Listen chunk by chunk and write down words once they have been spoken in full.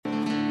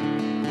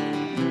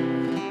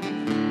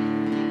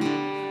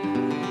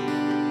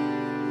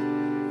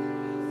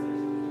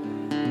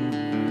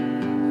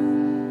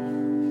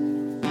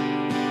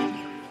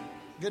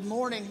Good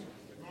morning.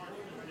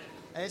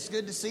 It's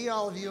good to see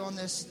all of you on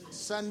this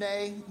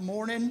Sunday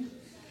morning.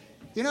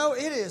 You know,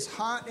 it is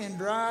hot and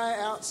dry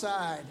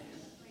outside.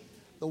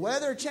 The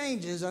weather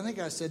changes. I think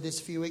I said this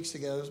a few weeks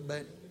ago,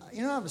 but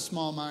you know, I have a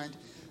small mind.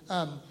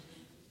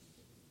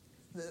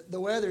 The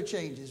weather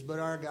changes, but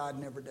our God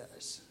never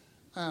does.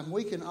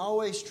 We can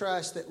always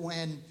trust that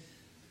when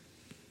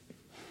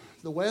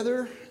the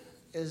weather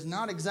is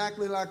not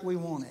exactly like we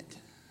want it,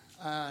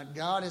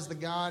 God is the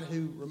God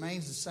who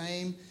remains the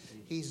same.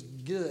 He's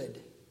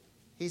good.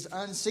 He's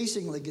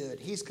unceasingly good.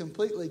 He's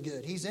completely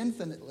good. He's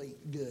infinitely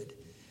good.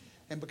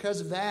 And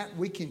because of that,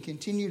 we can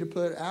continue to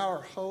put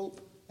our hope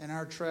and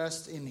our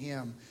trust in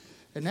Him.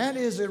 And that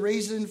is a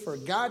reason for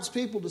God's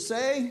people to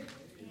say,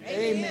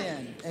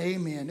 Amen.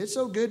 Amen. It's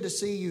so good to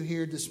see you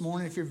here this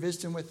morning if you're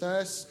visiting with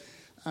us.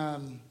 At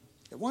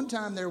one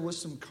time there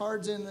was some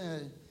cards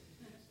and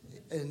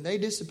they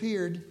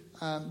disappeared.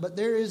 But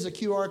there is a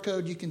QR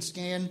code you can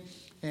scan,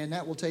 and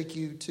that will take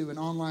you to an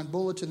online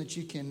bulletin that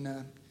you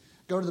can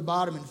go to the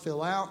bottom and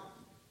fill out.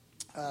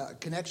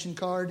 Connection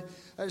card.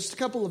 Just a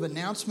couple of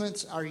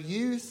announcements. Our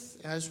youth,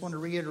 and I just want to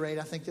reiterate,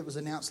 I think that was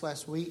announced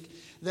last week,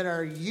 that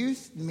our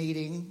youth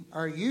meeting,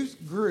 our youth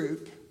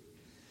group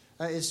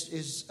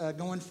is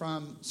going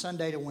from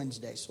Sunday to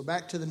Wednesday. So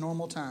back to the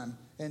normal time.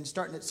 And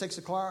starting at 6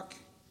 o'clock?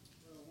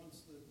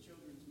 Once the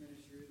children's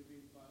ministry, it'll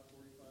be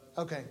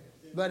 5:45. Okay.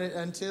 But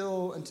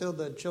until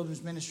the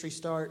children's ministry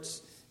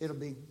starts, it'll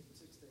be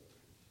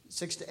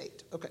 6 to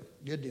 8. Okay,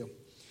 good deal.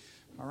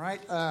 All right.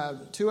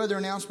 Two other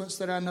announcements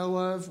that I know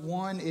of.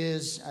 One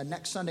is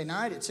next Sunday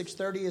night at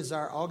 6:30 is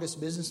our August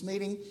business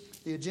meeting.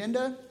 The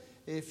agenda,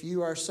 if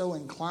you are so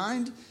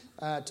inclined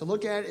to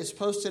look at it, is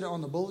posted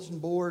on the bulletin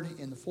board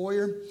in the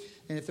foyer.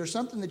 And if there's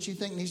something that you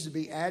think needs to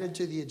be added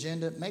to the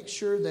agenda, make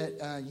sure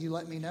that you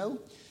let me know.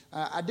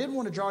 I did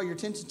want to draw your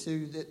attention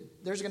to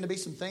that there's going to be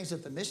some things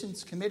that the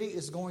missions committee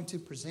is going to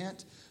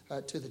present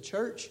to the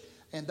church.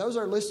 And those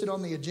are listed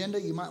on the agenda.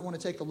 You might want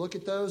to take a look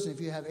at those. And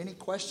if you have any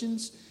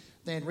questions,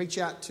 then reach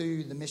out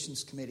to the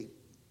missions committee.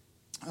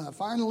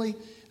 Finally,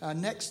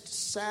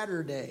 next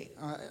Saturday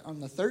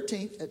on the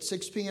 13th at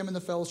 6 p.m. in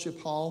the fellowship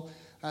hall,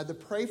 the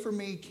Pray For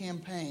Me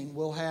campaign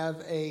will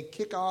have a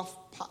kickoff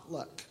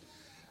potluck.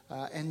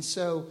 And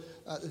so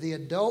the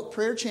adult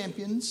prayer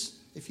champions,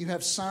 if you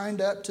have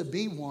signed up to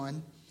be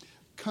one,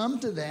 come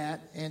to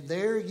that, and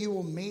there you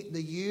will meet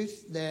the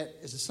youth that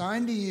is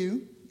assigned to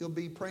you. You'll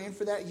be praying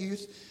for that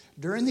youth.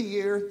 During the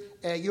year,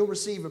 you'll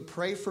receive a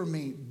Pray For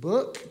Me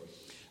book,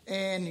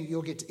 and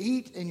you'll get to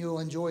eat, and you'll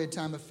enjoy a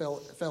time of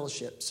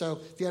fellowship. So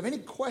if you have any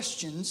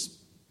questions,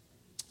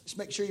 just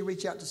make sure you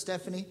reach out to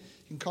Stephanie.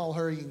 You can call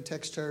her, you can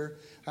text her.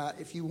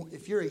 If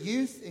you're a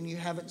youth and you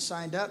haven't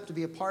signed up to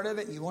be a part of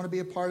it, and you want to be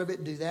a part of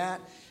it, do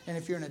that. And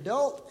if you're an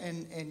adult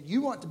and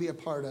you want to be a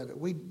part of it,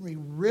 we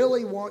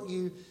really want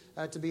you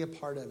to be a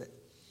part of it.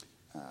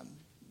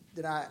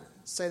 Did I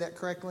say that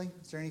correctly?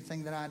 Is there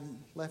anything that I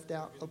left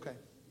out? Okay.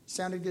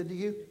 Sounded good to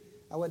you?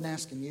 I wasn't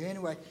asking you.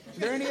 Anyway, are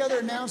there any other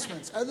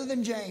announcements? Other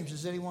than James,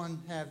 does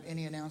anyone have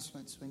any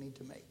announcements we need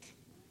to make?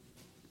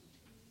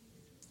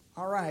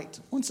 All right.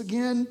 Once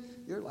again,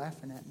 you're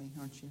laughing at me,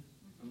 aren't you?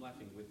 I'm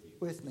laughing with you.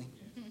 With me.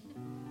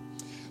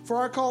 For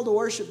our call to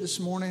worship this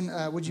morning,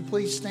 would you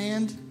please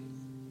stand?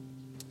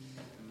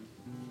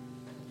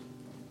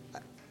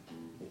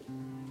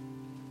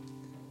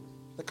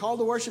 The call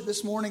to worship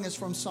this morning is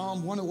from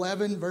Psalm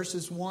 111,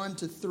 verses 1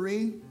 to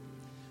 3.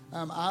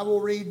 I will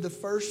read the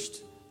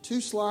first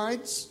two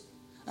slides.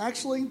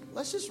 Actually,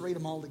 let's just read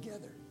them all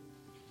together.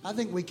 I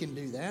think we can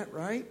do that,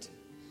 right?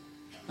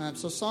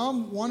 So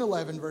Psalm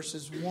 111,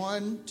 verses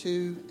 1,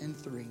 2, and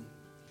 3.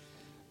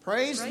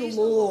 Praise the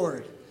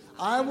Lord.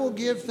 I will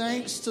give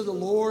thanks to the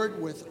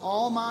Lord with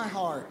all my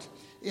heart,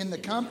 in the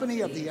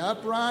company of the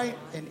upright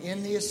and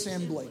in the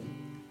assembly.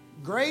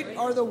 Great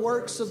are the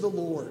works of the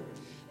Lord.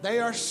 They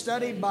are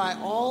studied by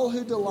all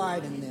who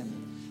delight in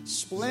them.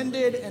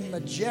 Splendid and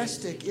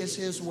majestic is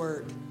His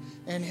work,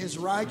 and His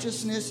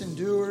righteousness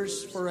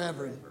endures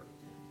forever.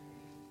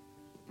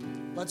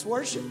 Let's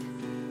worship.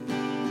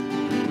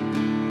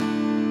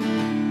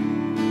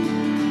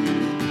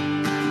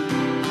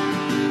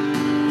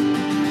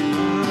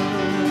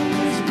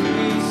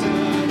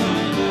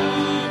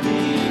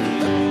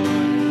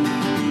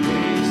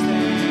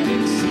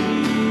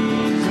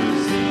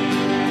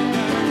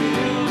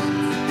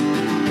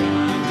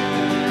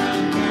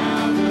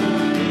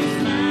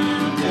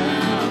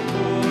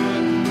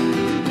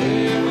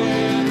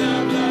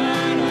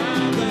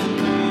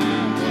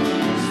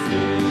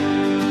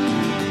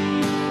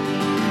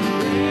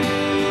 Yeah.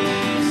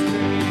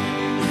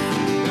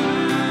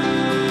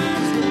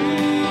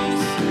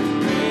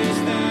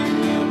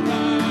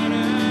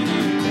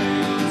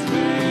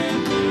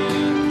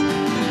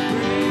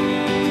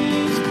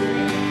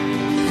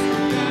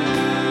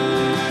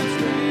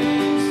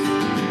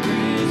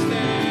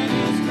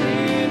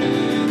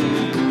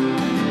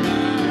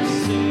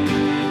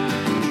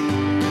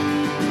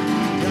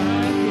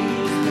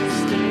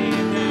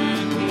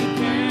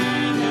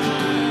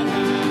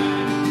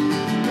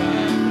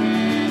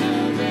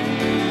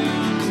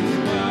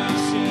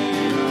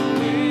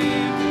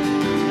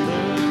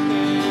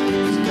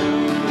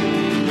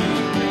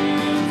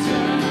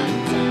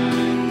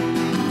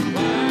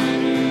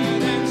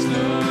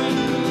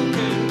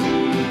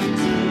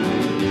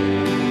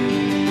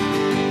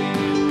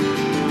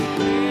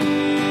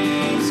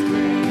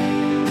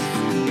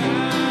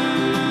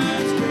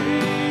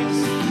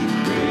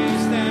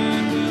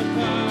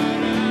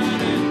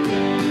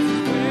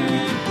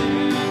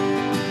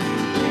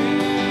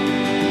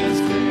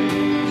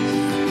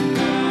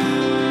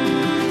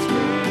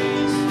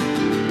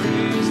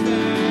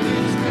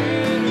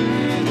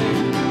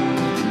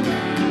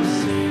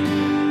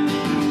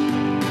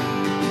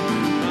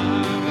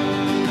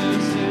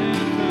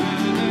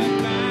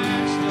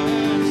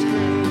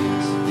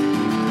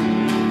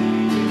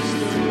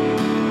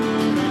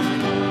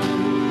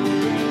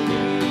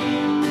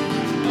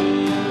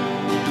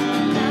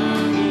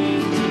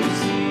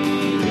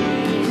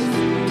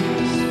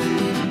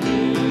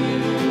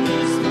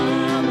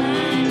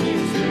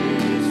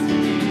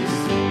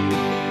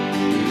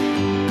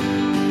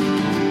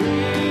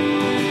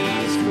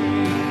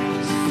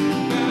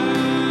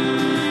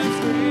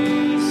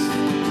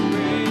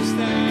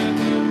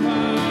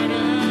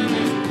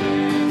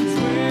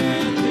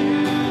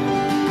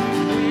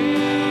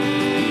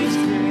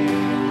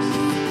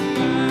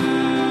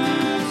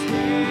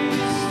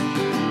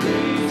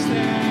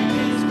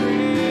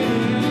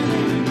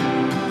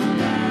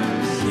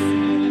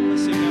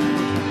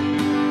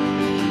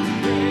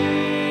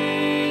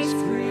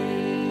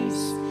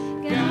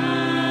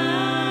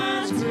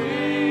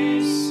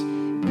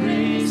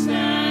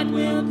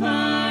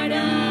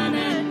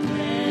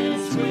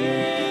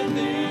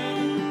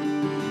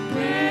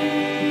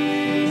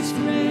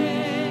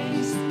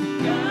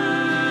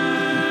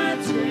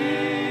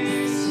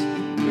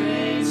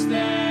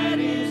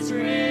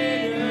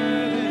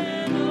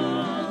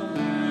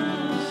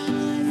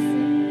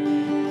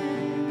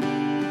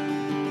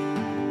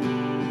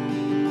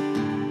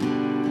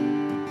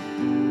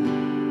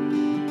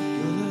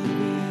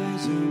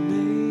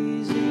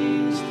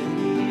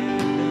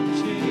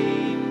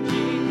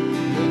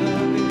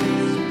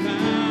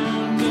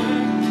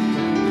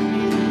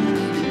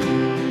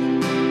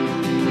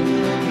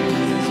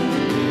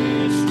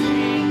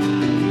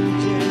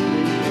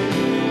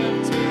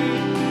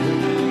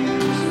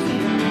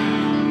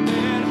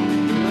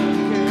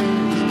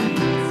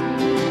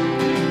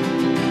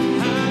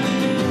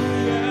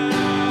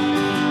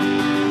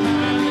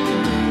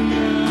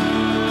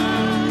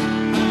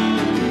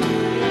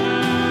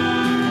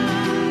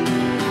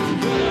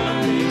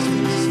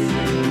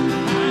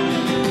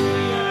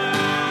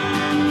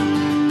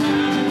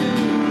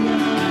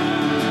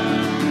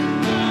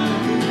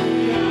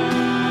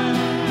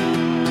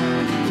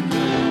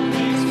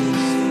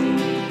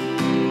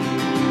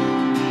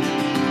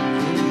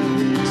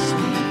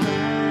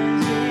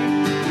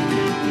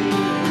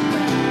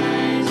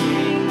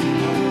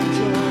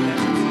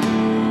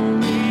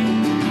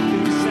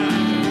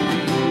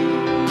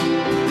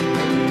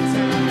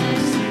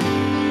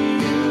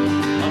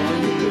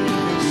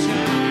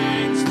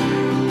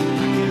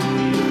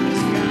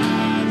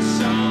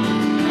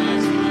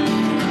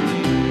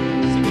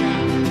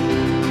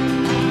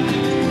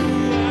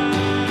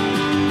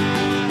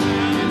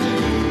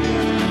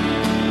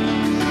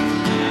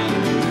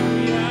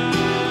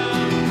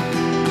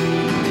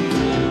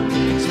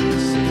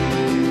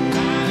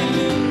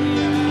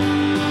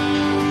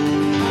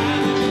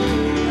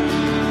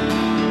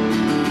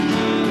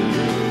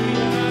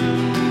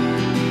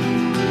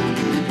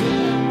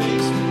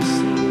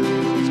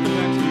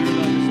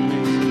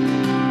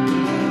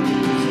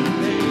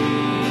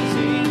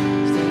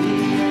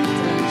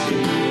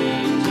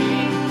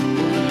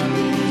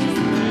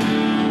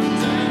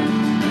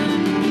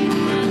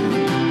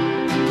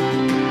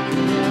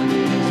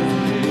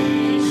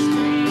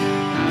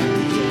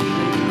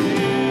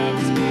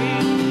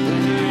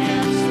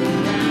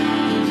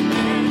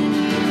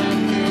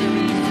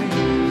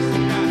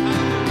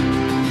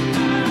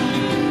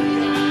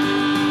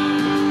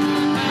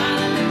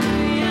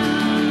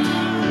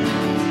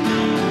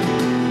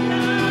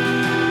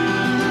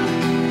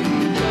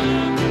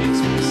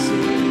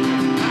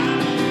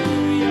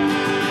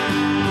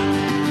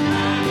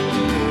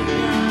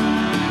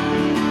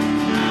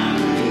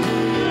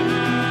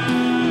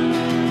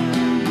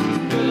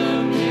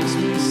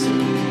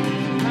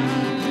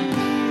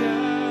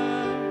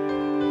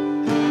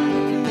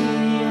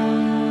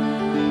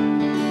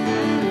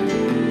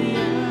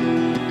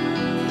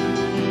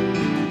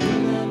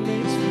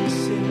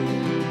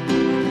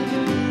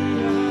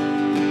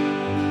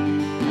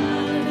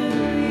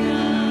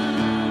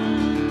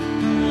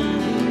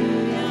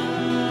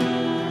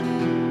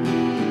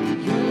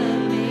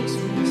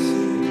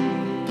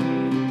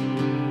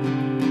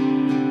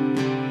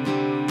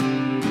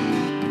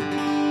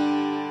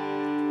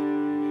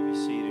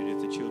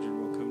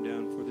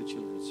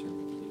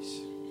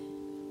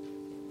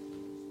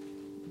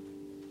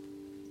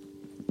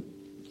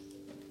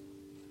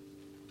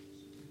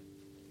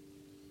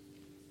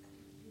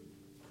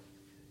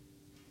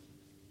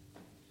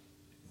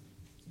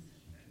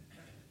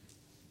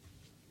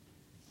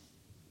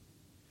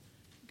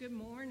 Good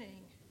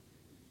morning.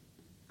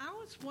 I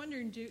was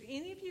wondering, do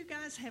any of you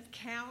guys have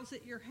cows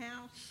at your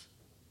house?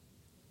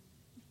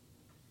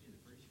 In the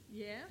freezer.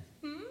 Yeah?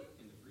 In the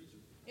freezer.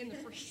 In the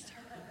freezer.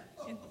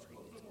 In the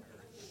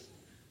freezer.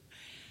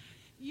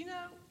 You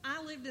know,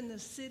 I lived in the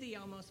city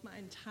almost my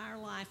entire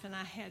life, and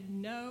I had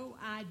no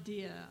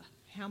idea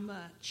how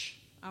much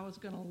I was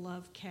going to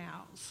love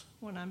cows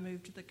when I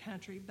moved to the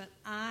country, but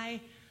I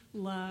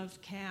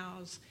love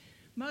cows.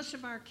 Most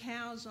of our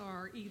cows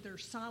are either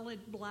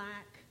solid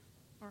black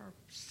or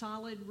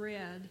solid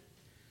red,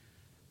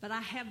 but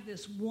I have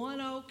this one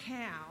old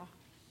cow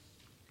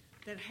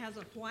that has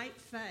a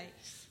white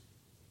face.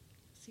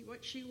 See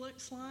what she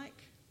looks like?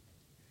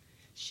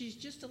 She's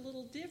just a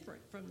little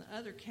different from the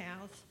other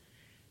cows.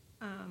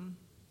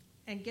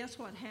 And guess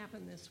what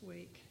happened this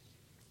week?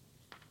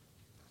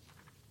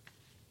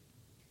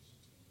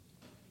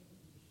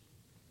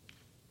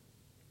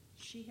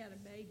 She had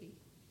a baby.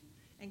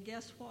 And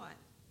guess what?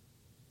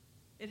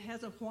 It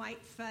has a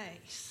white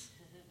face.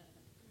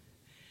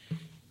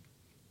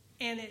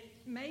 And it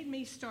made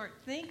me start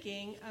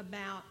thinking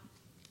about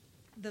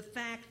the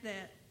fact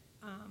that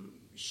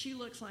she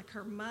looks like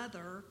her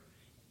mother,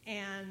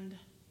 and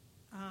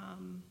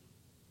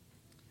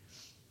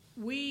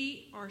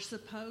we are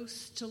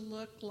supposed to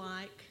look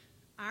like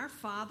our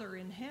Father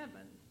in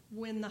heaven.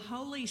 When the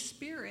Holy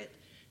Spirit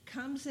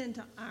comes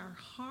into our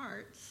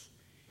hearts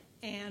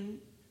and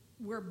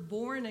we're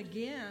born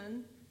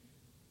again,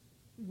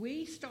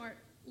 we start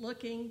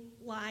looking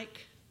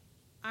like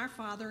our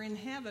Father in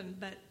heaven.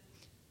 But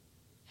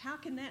how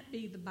can that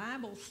be? The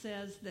Bible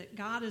says that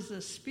God is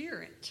a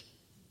spirit,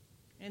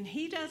 and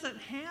he doesn't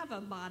have a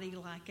body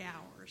like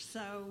ours.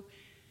 So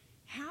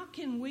how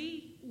can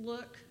we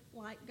look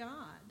like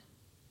God?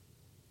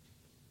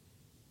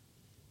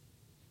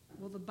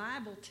 Well, the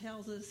Bible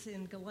tells us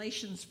in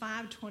Galatians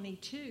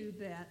 5:22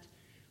 that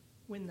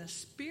when the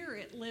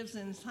Spirit lives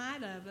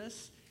inside of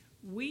us,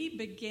 we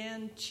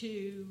begin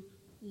to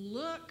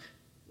look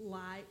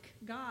like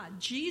God.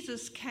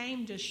 Jesus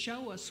came to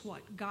show us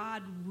what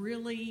God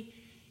really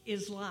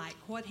is like,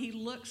 what he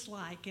looks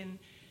like. And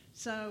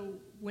so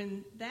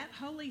when that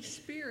Holy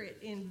Spirit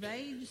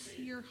invades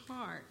your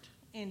heart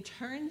and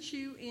turns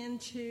you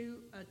into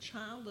a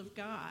child of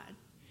God,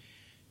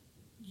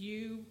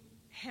 you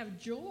have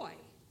joy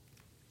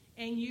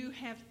and you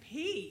have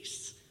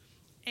peace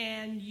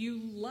and you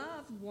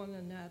love one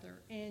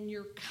another and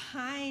you're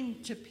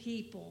kind to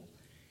people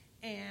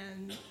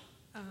and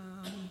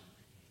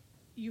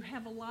you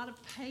have a lot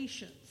of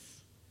patience.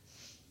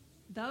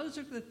 Those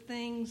are the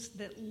things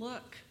that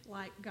look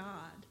like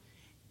God.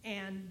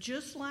 And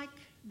just like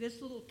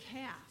this little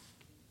calf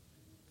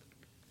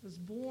was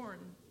born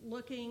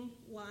looking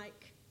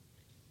like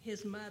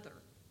his mother,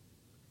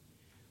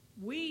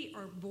 we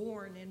are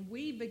born and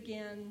we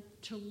begin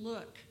to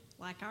look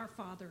like our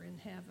Father in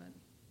heaven.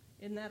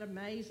 Isn't that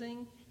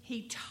amazing?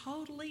 He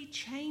totally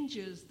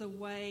changes the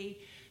way,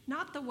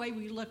 not the way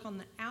we look on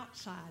the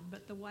outside,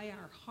 but the way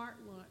our heart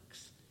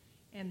looks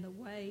and the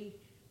way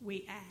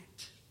we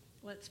act.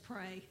 Let's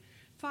pray.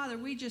 Father,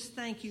 we just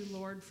thank you,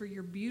 Lord, for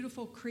your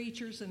beautiful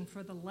creatures and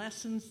for the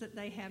lessons that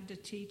they have to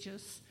teach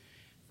us.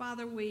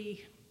 Father,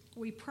 we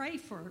pray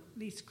for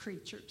these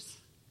creatures.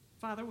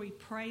 Father, we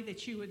pray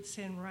that you would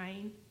send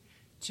rain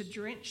to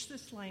drench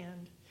this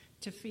land,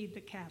 to feed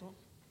the cattle.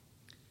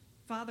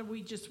 Father,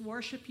 we just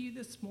worship you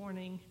this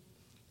morning,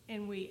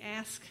 and we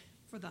ask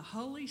for the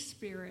Holy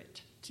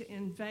Spirit to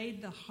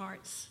invade the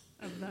hearts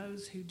of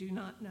those who do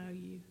not know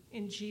you.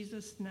 In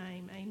Jesus'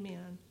 name,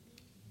 amen.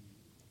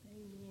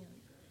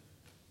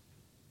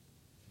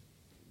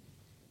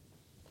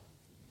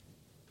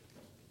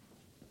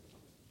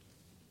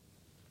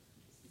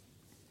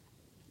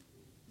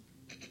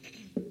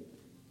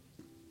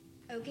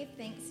 Oh, give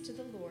thanks to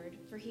the Lord,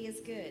 for he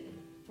is good,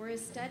 for his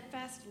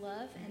steadfast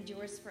love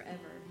endures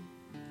forever.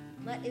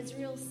 Let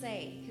Israel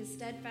say, his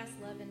steadfast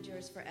love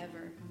endures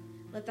forever.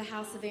 Let the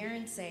house of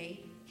Aaron say,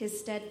 his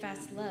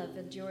steadfast love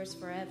endures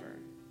forever.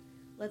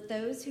 Let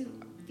those who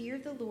fear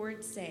the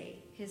Lord say,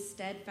 his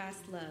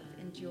steadfast love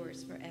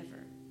endures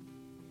forever.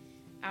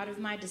 Out of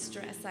my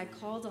distress I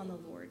called on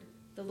the Lord.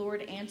 The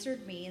Lord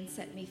answered me and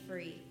set me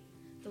free.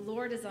 The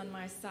Lord is on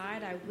my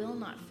side, I will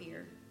not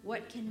fear.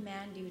 What can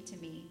man do to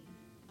me?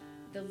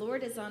 The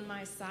Lord is on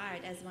my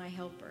side as my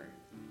helper.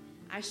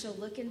 I shall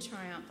look in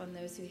triumph on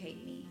those who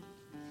hate me.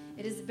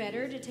 It is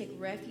better to take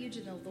refuge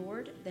in the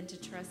Lord than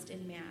to trust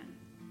in man.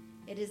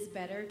 It is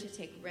better to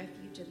take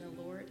refuge in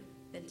the Lord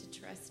than to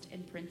trust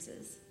in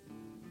princes.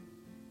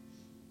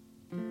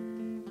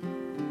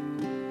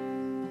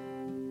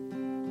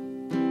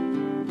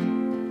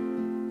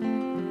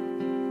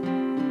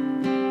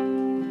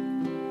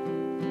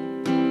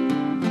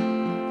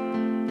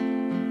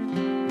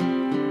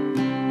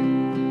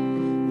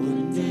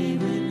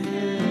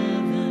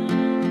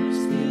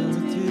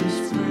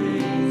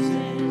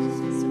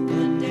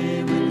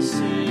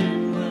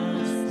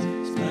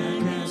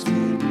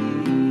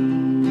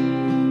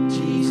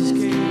 Jesus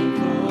came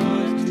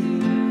forth to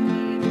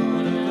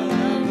born of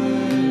a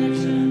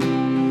virgin.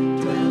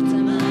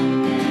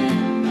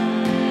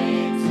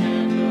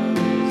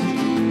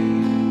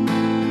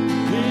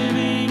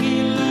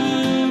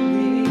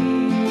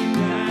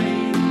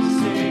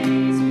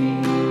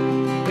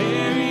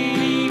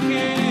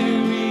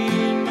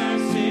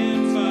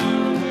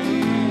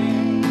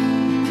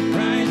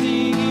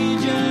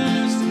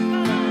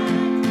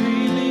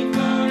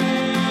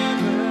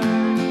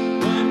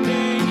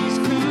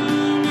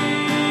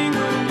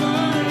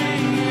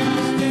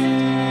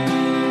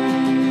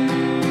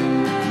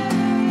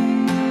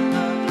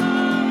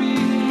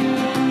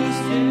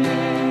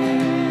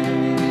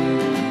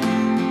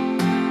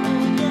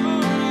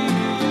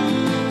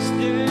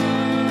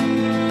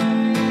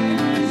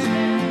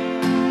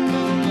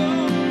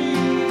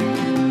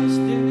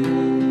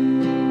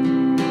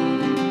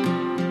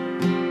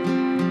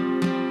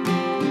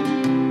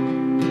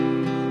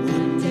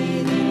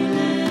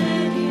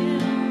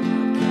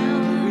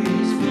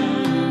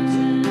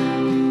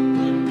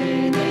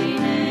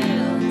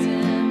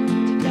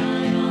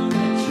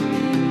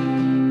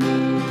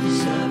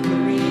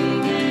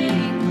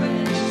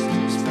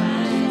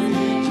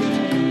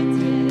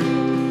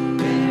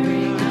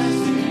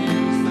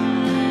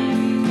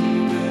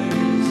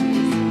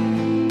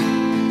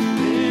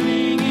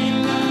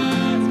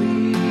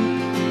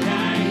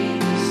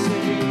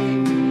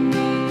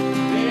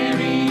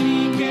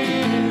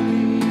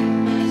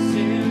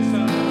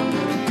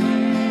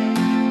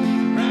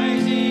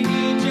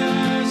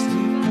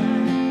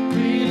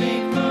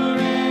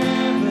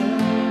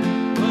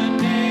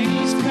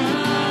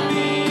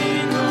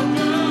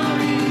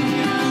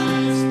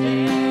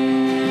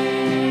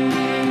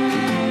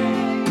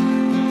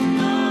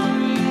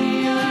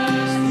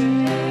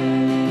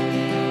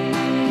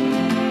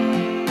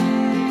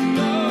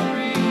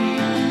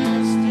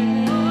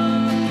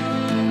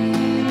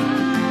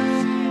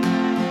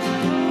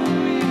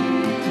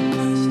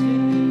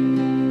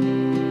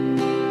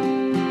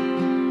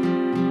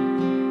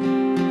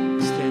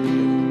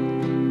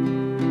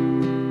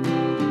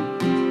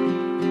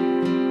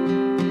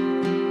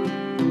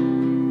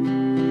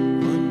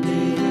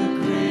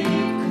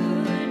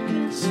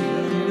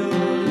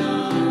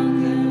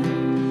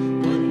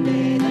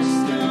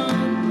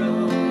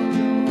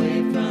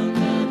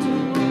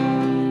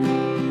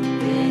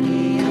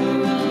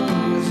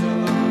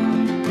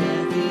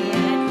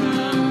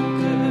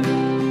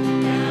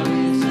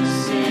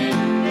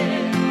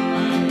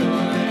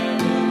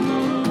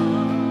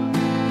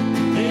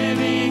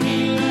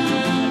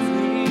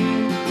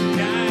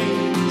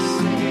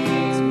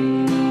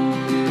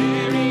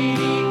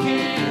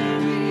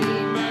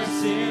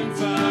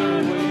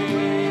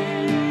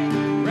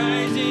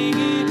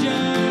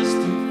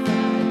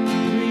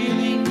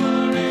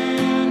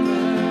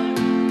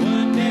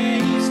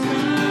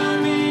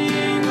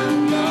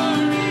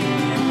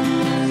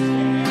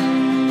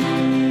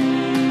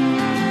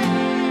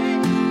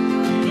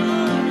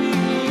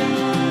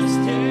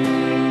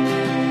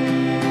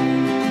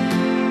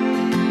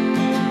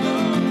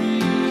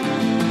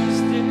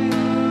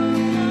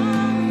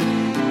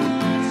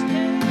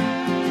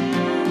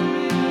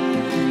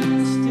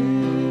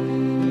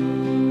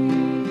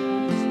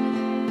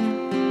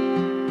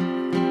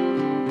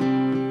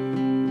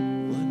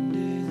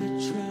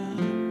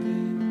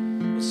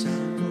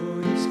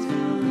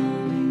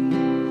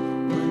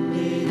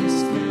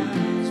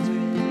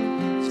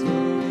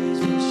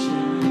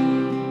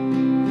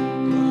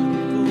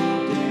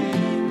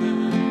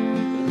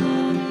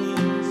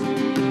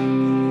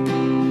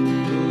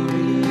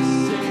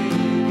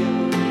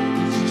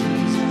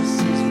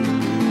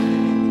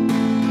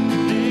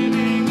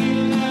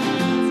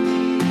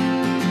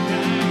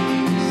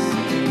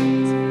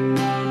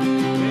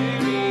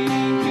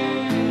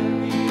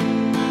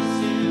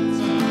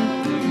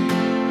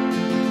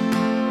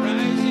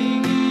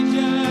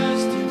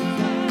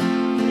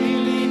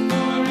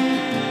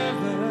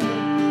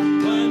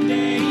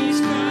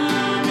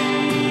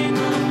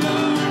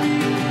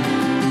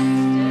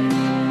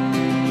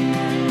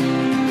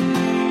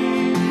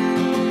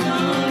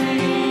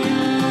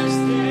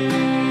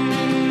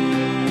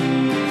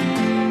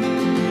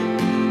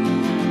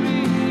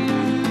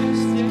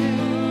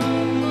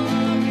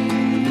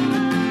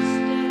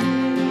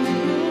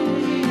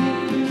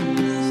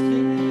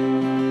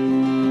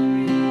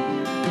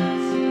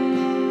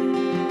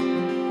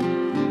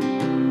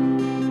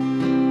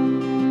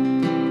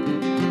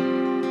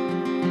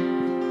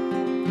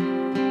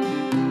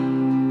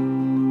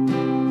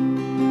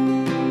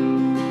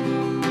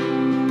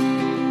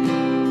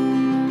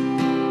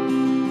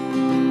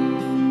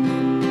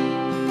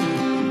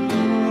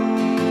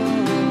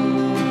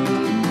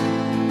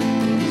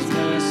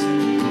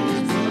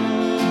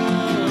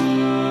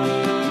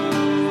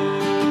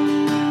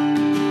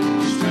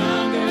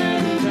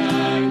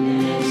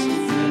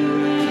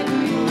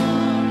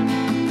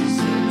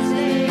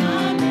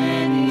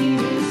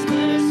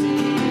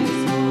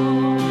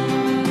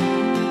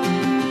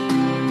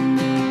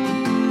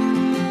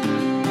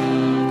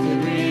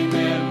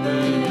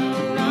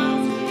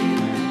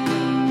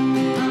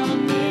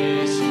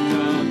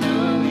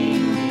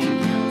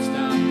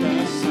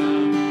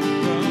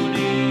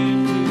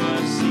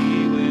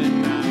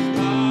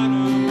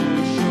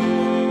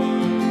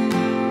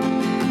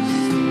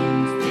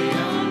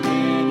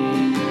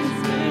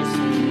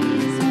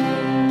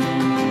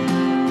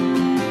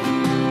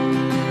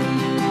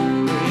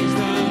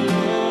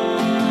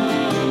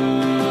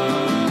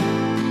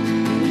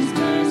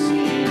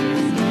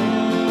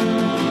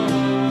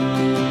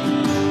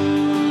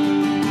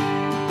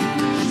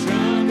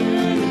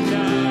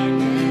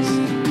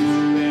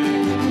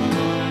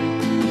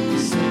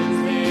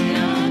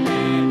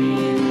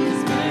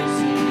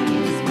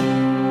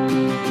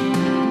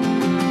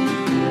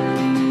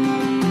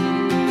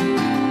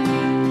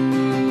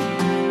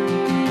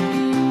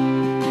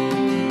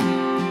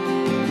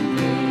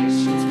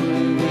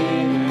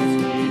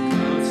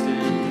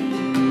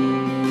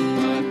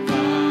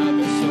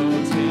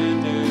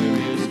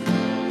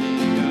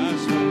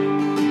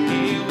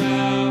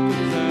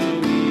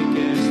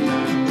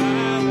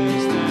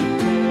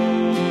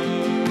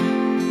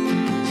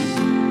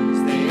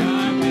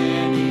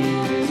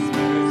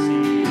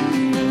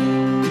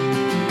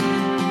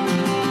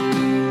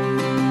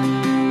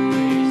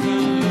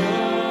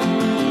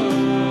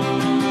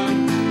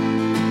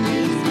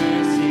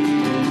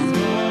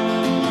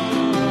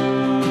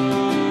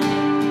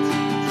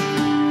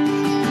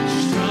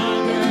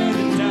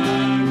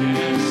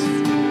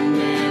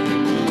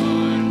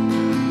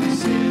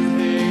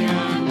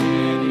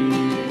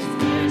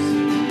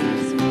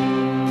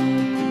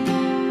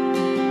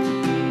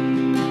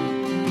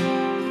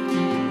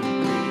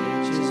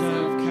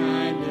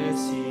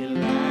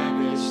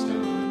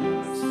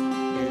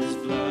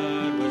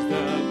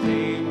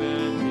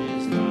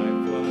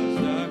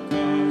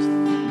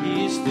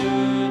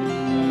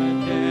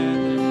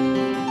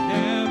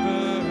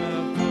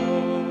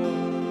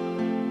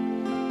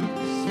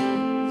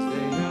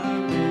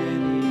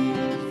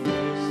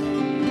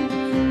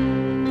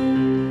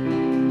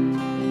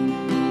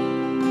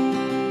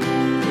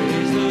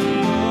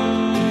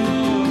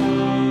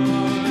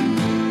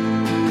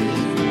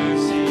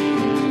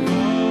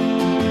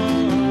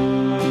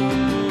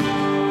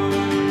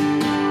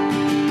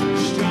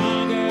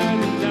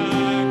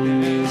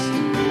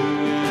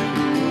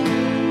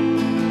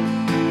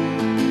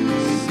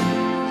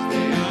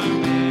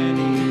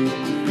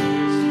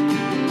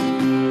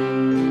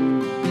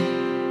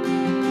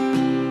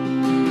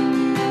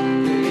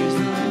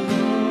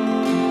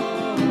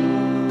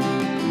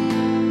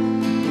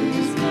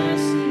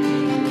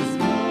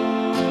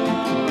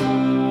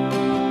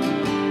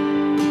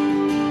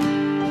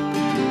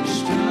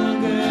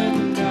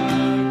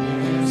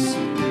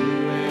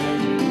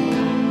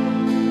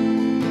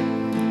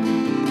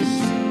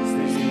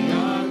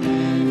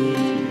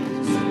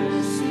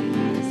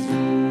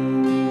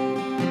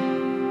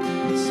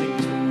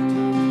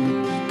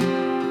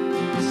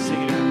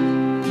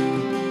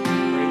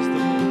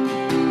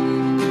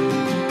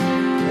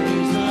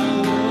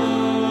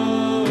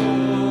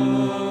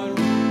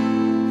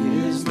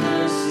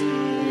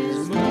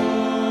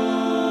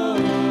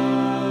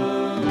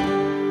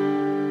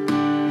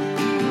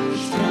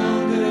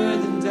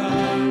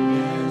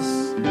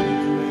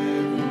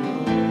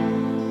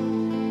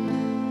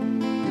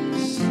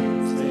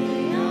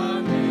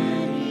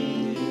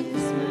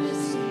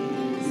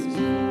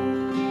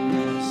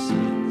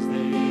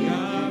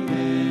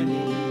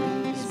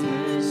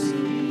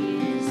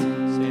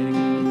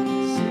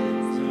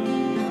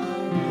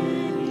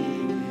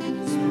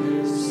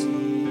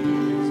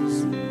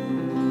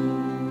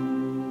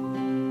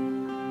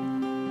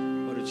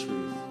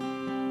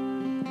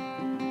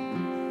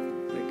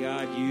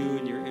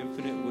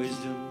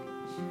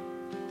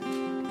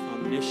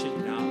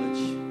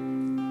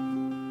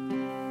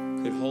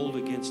 hold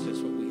against us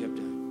what we have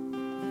done.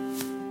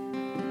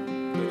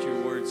 But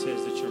your word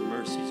says that your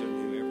mercies are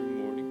new every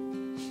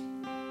morning.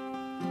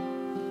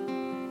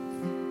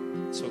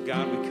 So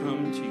God, we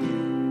come to you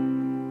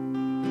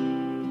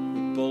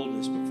with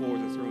boldness before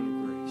the throne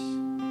of grace.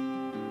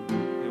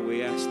 And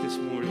we ask this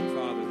morning,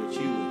 Father, that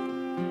you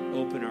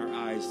would open our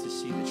eyes to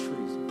see the truth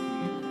of who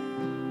you are.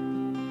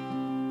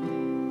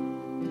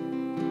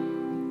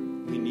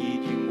 We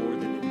need you more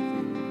than anything.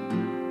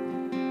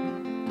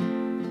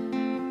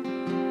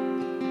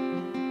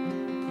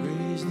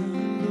 Praise the Lord.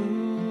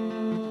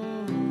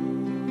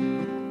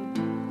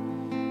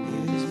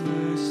 His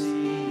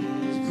mercy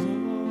is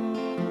more.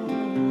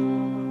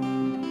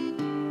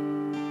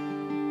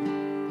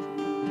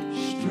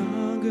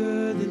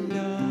 Stronger than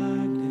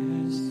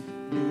darkness,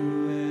 new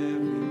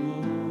every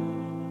morn.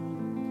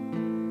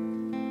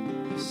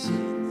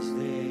 Sins,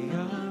 they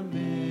are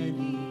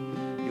many,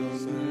 your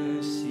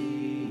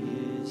mercy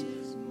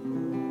is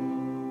more.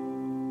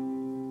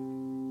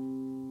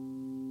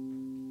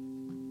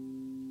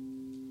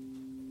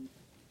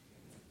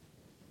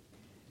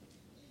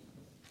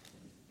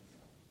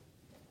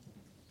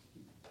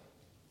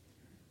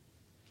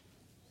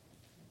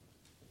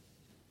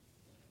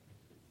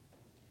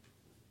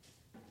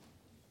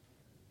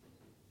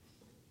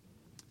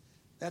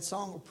 That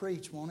song will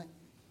preach, won't it?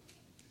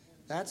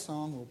 That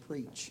song will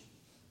preach.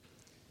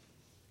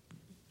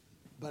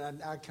 But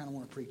I kind of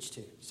want to preach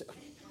too. So,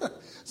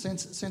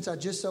 since I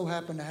just so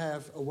happen to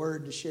have a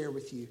word to share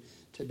with you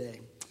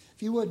today.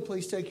 If you would,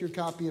 please take your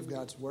copy of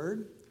God's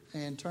Word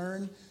and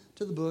turn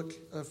to the book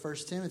of 1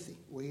 Timothy.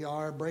 We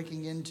are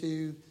breaking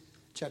into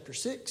chapter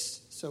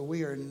 6, so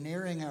we are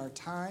nearing our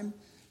time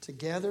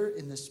together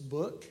in this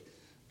book.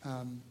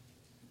 I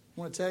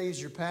want to tell you,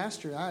 as your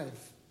pastor,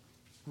 I've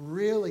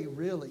really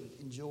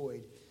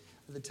enjoyed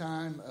the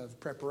time of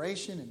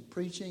preparation and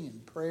preaching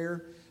and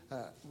prayer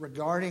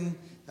regarding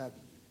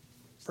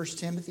 1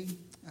 Timothy.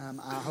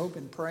 I hope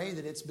and pray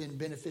that it's been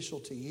beneficial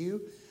to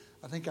you.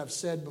 I think I've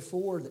said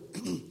before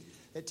that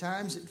at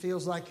times it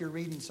feels like you're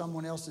reading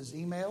someone else's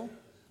email,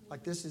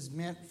 like this is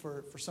meant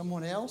for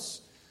someone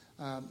else.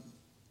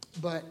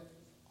 But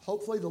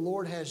hopefully the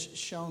Lord has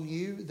shown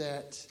you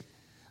that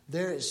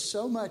there is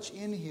so much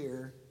in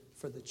here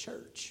for the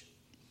church.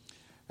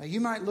 Now, you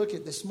might look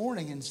at this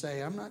morning and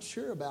say, I'm not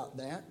sure about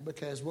that,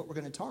 because what we're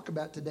going to talk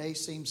about today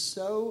seems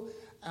so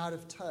out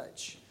of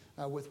touch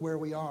with where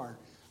we are.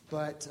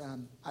 But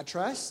I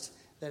trust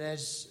that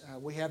as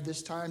we have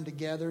this time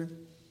together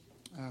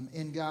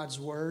in God's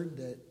Word,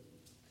 that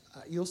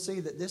you'll see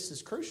that this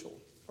is crucial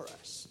for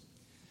us.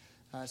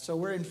 So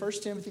we're in 1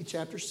 Timothy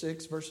chapter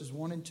 6, verses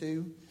 1 and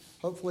 2.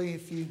 Hopefully,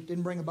 if you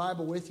didn't bring a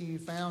Bible with you, you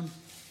found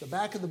the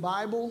back of the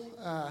Bible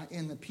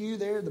in the pew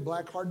there, the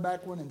black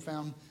hardback one, and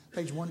found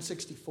page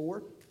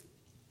 164.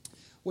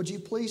 Would you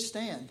please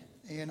stand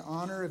in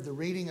honor of the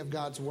reading of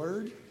God's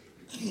Word?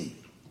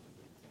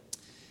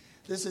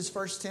 This is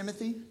 1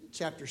 Timothy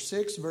chapter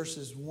 6,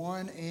 verses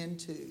 1 and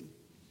 2.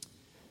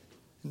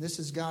 And this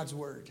is God's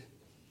Word.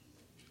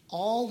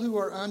 All who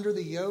are under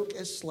the yoke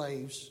as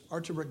slaves are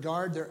to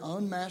regard their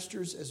own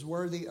masters as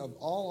worthy of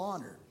all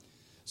honor,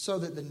 so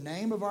that the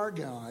name of our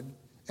God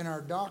and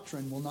our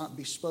doctrine will not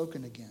be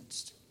spoken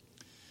against.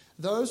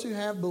 Those who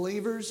have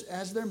believers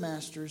as their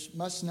masters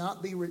must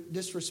not be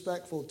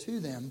disrespectful to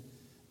them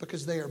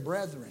because they are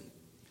brethren,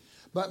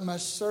 but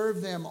must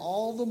serve them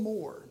all the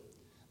more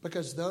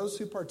because those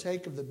who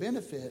partake of the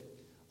benefit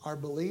are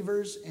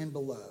believers and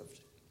beloved.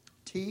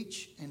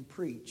 Teach and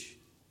preach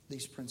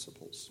these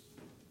principles.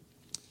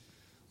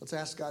 Let's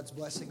ask God's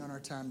blessing on our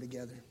time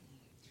together.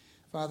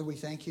 Father, we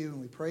thank you and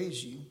we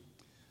praise you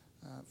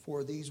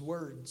for these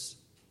words,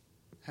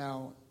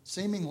 how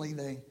seemingly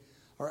they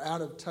are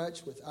out of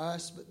touch with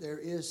us, but there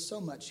is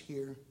so much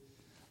here.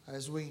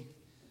 As we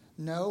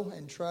know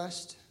and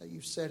trust that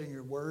you've said in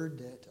your word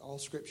that all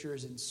Scripture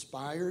is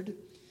inspired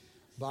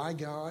by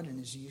God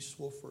and is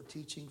useful for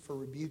teaching, for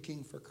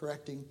rebuking, for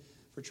correcting,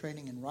 for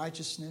training in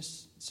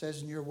righteousness. It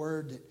says in your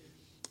word that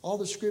all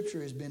the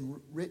Scripture has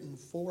been written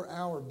for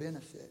our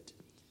benefit.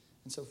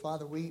 And so,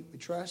 Father, we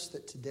trust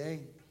that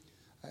today,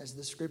 as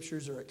the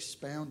Scriptures are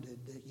expounded,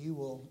 that you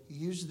will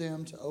use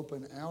them to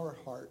open our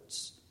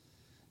hearts,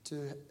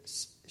 to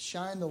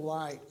shine the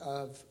light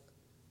of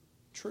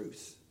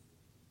truth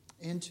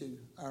into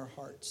our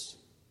hearts.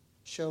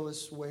 Show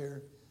us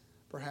where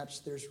perhaps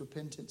there's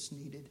repentance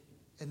needed,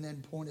 and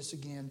then point us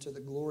again to the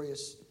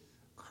glorious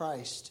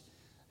Christ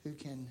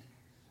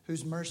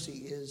whose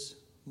mercy is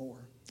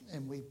more.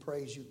 And we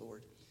praise you,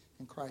 Lord.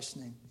 In Christ's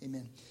name,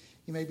 amen.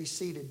 You may be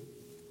seated.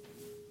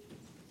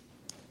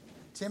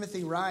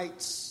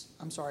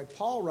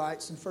 Paul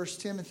writes in 1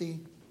 Timothy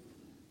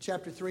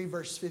chapter 3,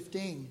 verse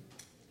 15.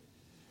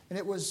 And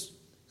it was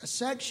a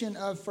section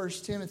of 1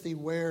 Timothy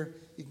where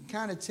you can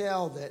kind of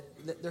tell that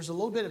there's a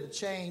little bit of a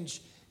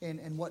change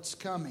in what's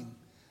coming.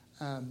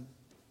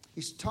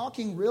 He's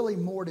talking really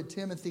more to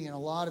Timothy and a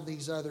lot of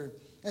these other,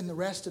 and the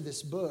rest of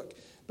this book.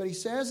 But he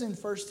says in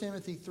 1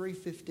 Timothy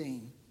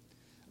 3:15,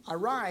 I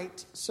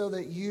write so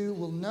that you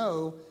will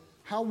know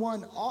how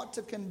one ought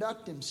to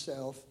conduct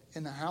himself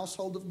in the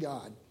household of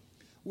God,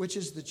 which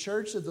is the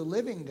church of the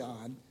living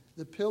God,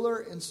 the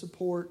pillar and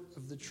support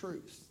of the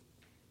truth.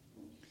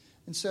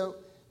 And so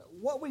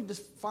what we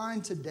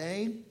find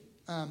today,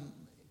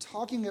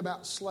 talking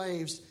about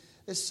slaves,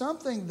 is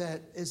something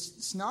that is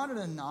it's not an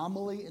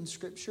anomaly in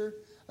Scripture.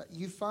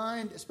 You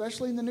find,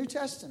 especially in the New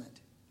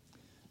Testament,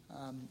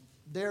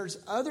 there's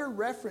other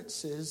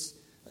references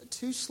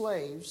to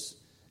slaves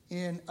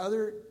in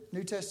other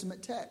New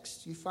Testament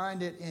texts. You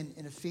find it in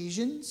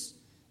Ephesians.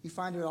 You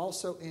find it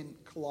also in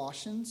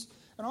Colossians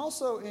and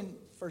also in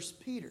 1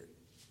 Peter.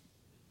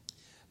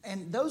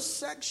 And those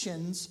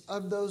sections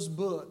of those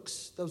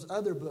books, those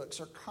other books,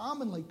 are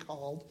commonly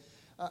called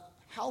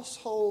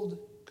household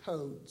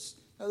codes.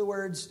 In other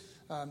words,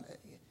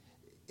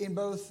 in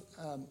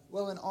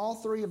all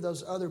three of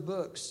those other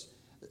books,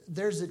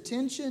 there's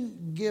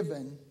attention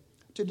given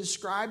to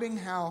describing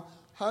how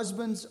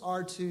husbands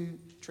are to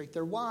treat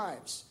their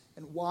wives,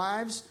 and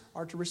wives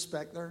are to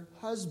respect their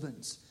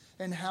husbands,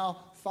 and how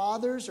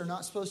fathers are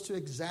not supposed to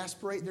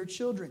exasperate their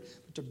children,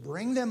 but to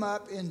bring them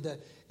up in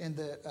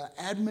the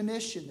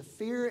admonition, the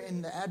fear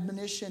and the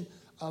admonition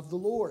of the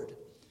Lord.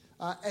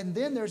 And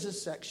then there's a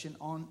section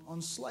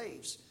on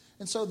slaves.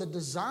 And so the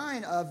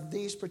design of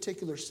these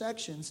particular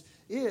sections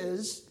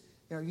is,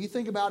 you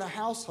think about a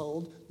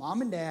household,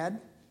 mom and dad,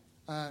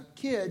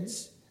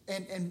 kids,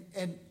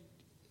 and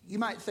you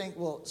might think,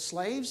 well,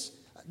 slaves,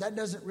 that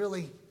doesn't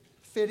really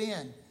fit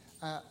in.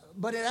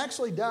 But it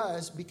actually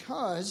does,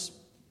 because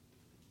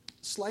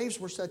slaves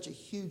were such a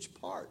huge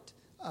part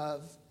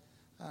of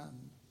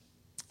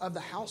the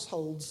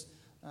households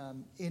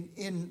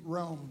in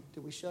Rome.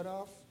 Did we shut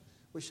off?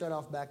 We shut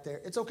off back there.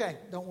 It's okay.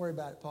 Don't worry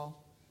about it, Paul.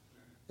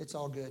 It's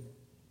all good.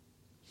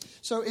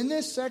 So in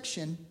this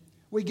section,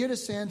 we get a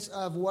sense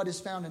of what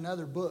is found in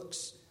other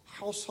books,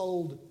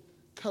 household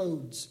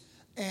codes.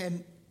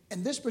 And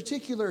this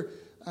particular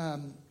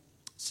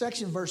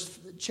section,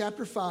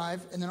 chapter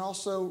 5, and then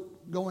also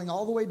going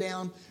all the way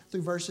down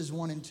through verses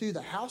 1 and 2,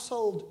 the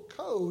household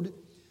code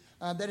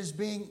that is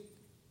being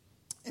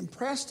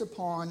impressed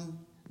upon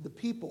the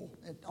people,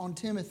 on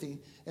Timothy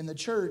and the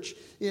church,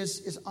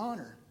 is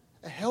honor.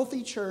 A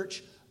healthy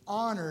church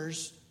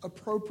honors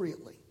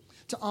appropriately.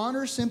 To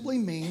honor simply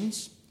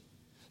means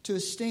to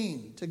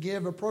esteem, to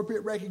give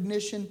appropriate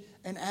recognition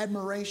and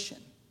admiration.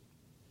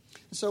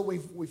 And so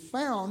we've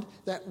found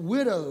that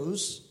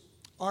widows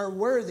are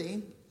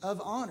worthy of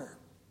honor.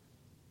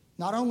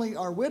 Not only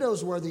are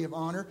widows worthy of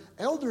honor,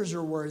 elders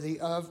are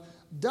worthy of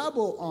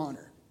double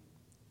honor.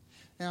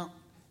 Now,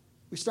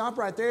 we stop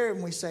right there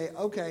and we say,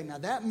 okay, now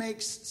that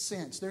makes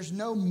sense. There's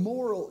no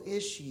moral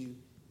issue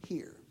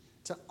here.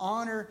 To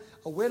honor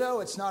a widow,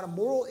 it's not a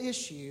moral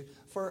issue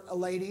for a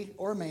lady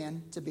or a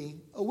man to be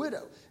a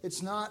widow.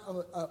 It's not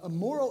a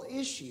moral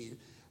issue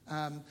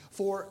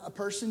for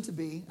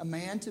a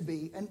man to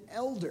be an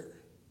elder.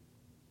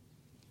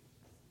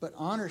 But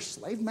honor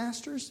slave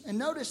masters? And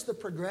notice the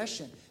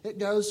progression. It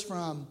goes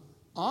from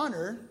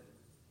honor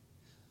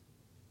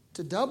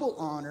to double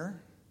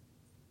honor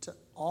to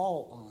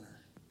all honor.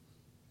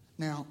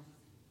 Now,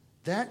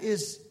 that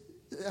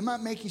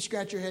might make you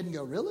scratch your head and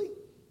go, really?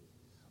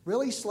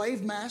 Really,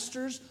 slave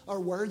masters are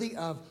worthy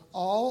of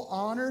all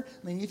honor?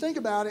 I mean, you think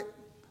about it,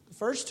 the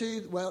first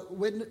two,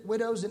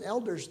 widows and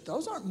elders,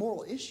 those aren't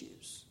moral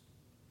issues.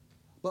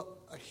 But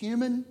a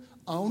human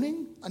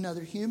owning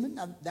another human,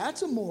 now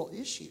that's a moral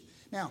issue.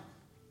 Now,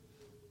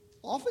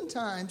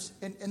 oftentimes,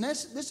 and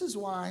this is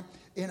why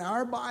in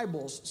our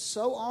Bibles,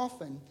 so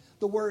often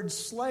the word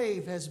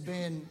slave has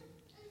been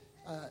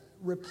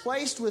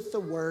replaced with the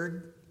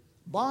word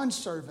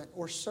bondservant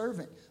or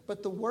servant.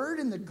 But the word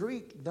in the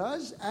Greek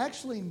does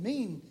actually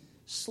mean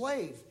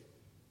slave.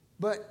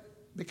 But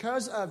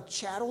because of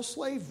chattel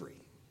slavery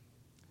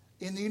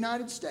in the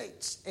United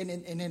States and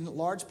in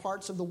large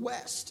parts of the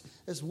West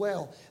as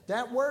well,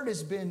 that word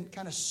has been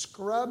kind of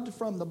scrubbed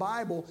from the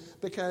Bible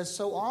because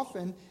so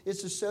often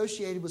it's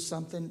associated with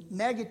something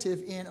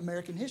negative in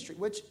American history,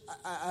 which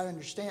I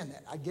understand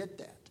that. I get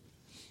that.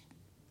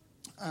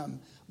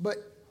 But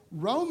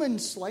Roman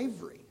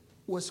slavery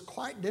was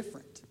quite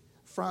different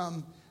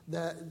from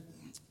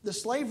the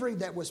slavery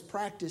that was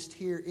practiced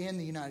here in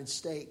the United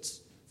States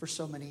for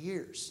so many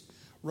years.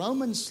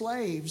 Roman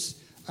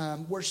slaves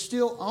were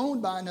still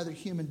owned by another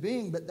human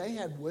being, but they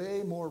had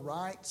way more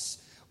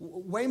rights,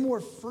 way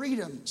more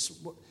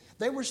freedoms.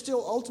 They were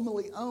still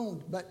ultimately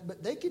owned,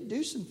 but they could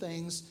do some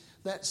things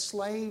that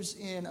slaves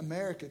in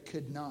America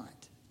could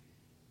not.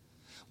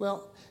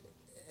 Well,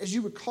 as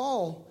you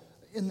recall,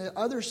 in the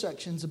other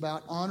sections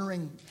about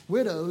honoring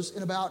widows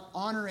and about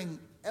honoring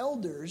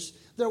elders,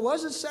 there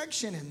was a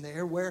section in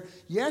there where,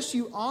 yes,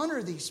 you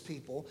honor these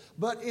people,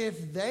 but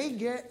if they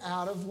get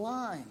out of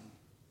line,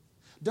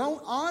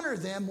 don't honor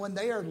them when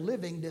they are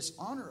living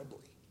dishonorably.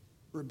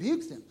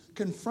 Rebuke them,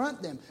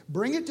 confront them,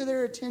 bring it to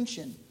their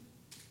attention.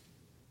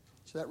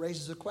 So that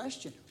raises a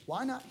question.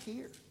 Why not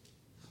here?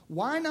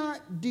 Why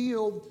not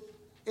deal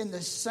in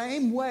the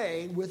same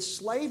way with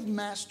slave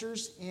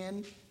masters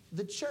in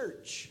the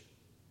church?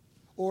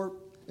 Or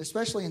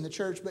especially in the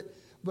church,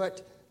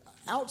 but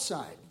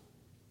outside.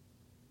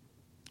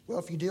 Well,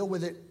 if you deal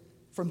with it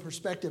from the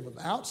perspective of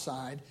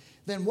outside,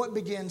 then what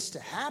begins to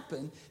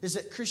happen is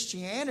that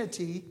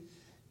Christianity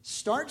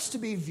starts to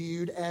be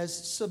viewed as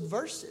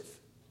subversive,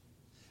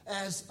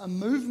 as a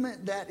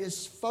movement that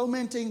is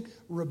fomenting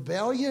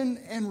rebellion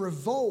and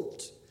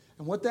revolt.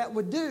 And what that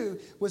would do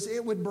was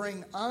it would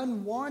bring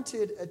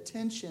unwanted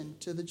attention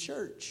to the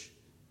church.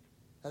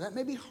 Now, that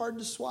may be hard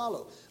to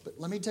swallow, but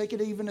let me take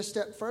it even a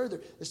step further.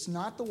 It's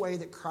not the way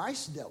that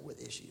Christ dealt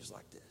with issues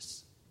like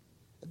this.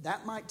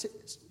 That might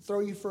throw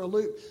you for a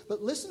loop.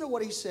 But listen to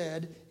what he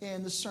said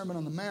in the Sermon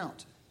on the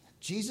Mount.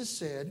 Jesus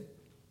said,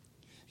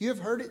 "You have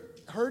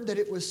heard that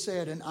it was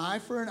said, an eye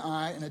for an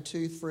eye and a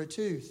tooth for a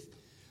tooth.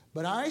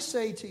 But I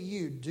say to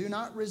you, do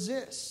not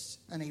resist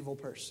an evil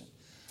person.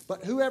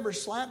 But whoever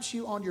slaps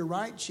you on your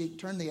right cheek,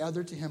 turn the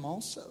other to him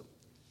also.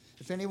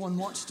 If anyone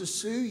wants to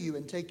sue you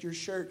and take your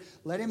shirt,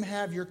 let him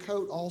have your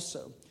coat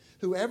also.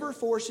 Whoever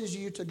forces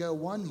you to go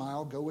 1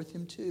 mile, go with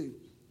him 2.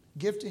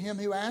 Give to him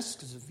who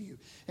asks of you,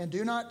 and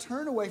do not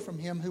turn away from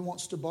him who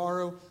wants to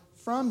borrow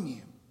from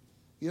you.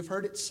 You have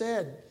heard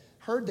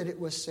that it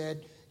was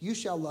said, you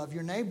shall love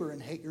your neighbor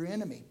and hate your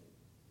enemy.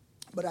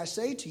 But I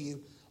say to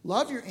you,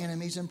 love your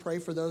enemies and pray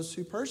for those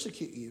who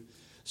persecute you,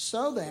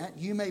 so that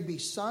you may be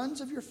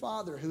sons of your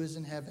Father who is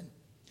in heaven.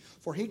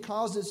 For he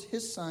causes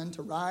his sun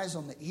to rise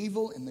on the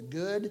evil and the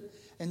good,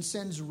 and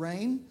sends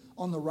rain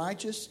on the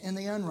righteous and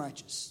the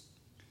unrighteous.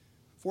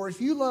 For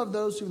if you love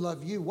those who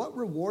love you, what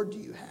reward do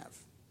you have?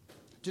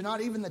 Do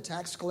not even the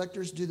tax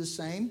collectors do the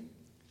same?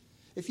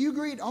 If you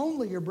greet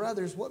only your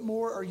brothers, what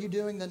more are you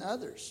doing than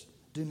others?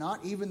 Do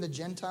not even the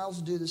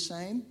Gentiles do the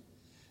same?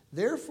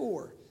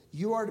 Therefore,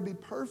 you are to be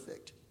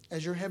perfect,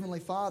 as your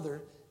heavenly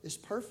Father is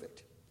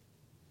perfect."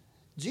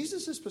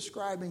 Jesus is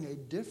prescribing a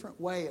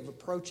different way of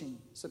approaching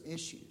some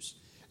issues.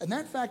 And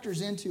that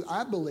factors into,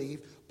 I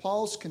believe,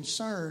 Paul's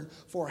concern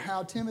for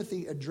how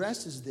Timothy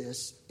addresses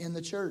this in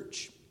the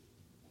church.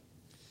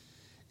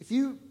 If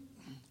you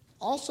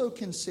also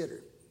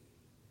consider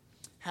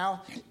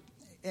how,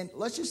 and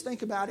let's just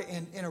think about it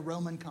in a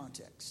Roman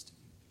context,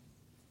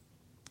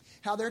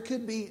 how there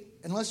could be,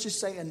 and let's just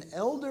say an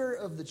elder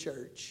of the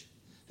church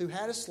who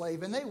had a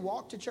slave, and they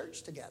walked to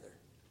church together.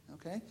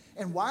 Okay?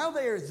 And while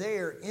they are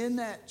there in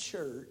that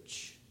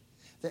church,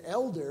 the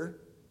elder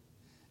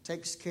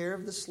takes care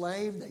of the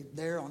slave.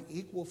 They're on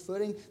equal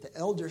footing. The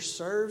elder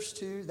serves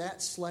to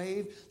that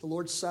slave the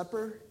Lord's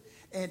Supper.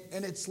 And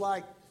it's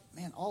like,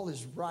 man, all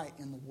is right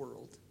in the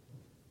world.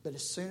 But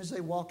as soon as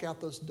they walk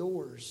out those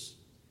doors,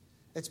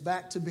 it's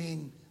back to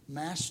being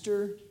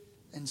master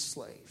and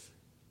slave.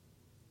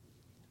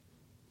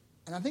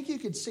 And I think you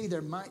could see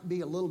there might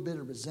be a little bit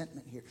of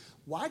resentment here.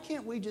 Why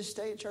can't we just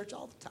stay at church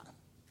all the time,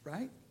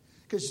 right?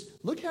 Because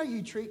look how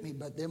you treat me,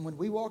 but then when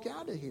we walk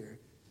out of here,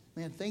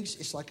 man,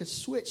 it's like a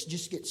switch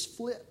just gets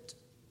flipped.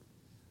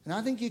 And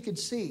I think you could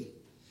see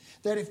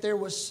that if there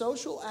was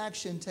social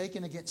action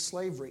taken against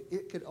slavery,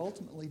 it could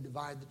ultimately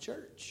divide the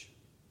church.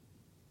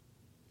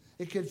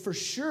 It could for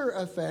sure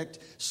affect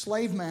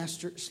slave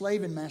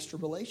and master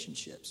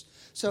relationships.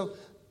 So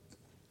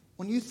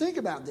when you think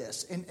about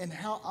this and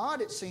how odd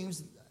it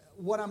seems,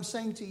 what I'm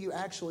saying to you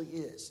actually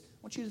is,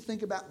 I want you to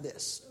think about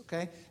this,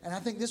 okay? And I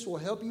think this will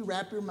help you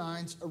wrap your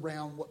minds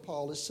around what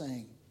Paul is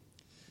saying.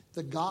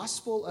 The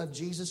gospel of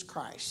Jesus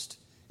Christ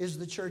is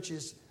the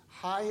church's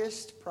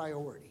highest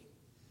priority,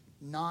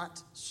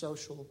 not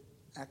social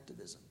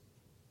activism.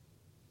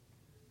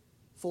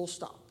 Full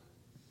stop.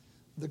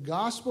 The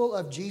gospel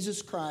of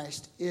Jesus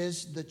Christ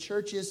is the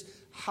church's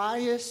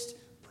highest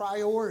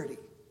priority,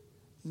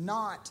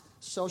 not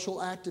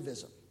social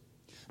activism.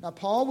 Now,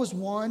 Paul was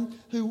one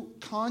who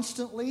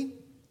constantly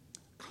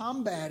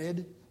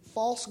combated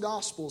false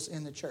gospels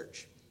in the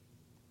church.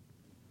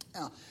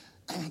 Now,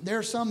 there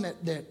are some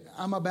that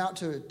I'm about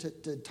to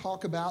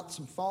talk about,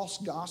 some false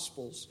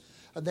gospels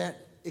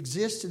that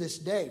exist to this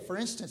day. For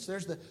instance,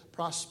 there's the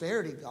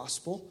prosperity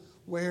gospel,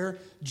 where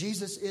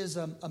Jesus is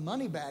a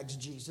money bags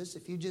Jesus.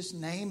 If you just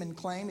name and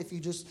claim, if you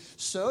just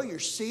sow your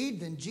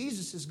seed, then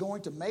Jesus is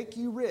going to make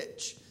you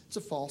rich. It's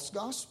a false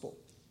gospel.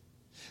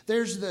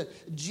 There's the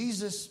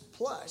Jesus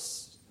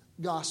plus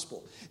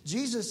gospel.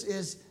 Jesus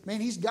is, man,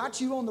 he's got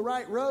you on the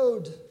right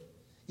road.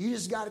 You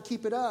just got to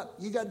keep it up.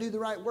 You got to do the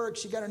right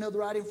works. You got to know the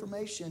right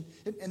information.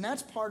 And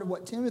that's part of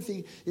what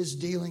Timothy is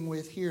dealing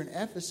with here in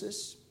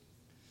Ephesus.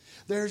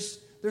 There's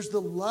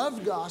the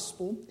love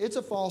gospel. It's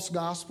a false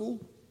gospel.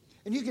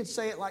 And you could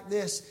say it like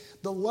this.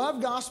 The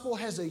love gospel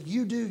has a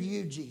you do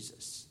you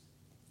Jesus.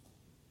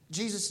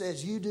 Jesus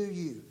says, you do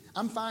you.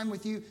 I'm fine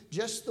with you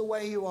just the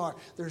way you are.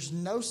 There's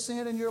no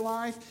sin in your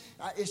life.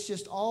 It's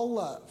just all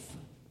love.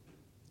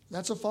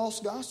 That's a false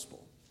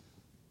gospel.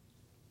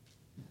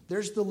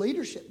 There's the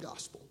leadership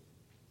gospel.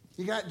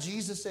 You got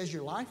Jesus as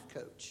your life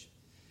coach.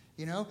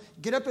 You know,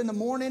 get up in the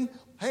morning.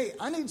 Hey,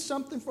 I need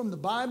something from the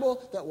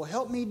Bible that will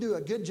help me do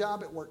a good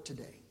job at work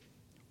today.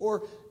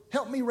 Or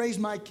help me raise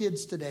my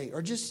kids today.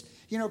 Or just,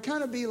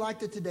 kind of be like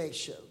the Today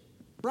Show.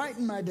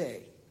 Brighten my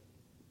day.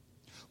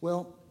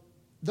 Well,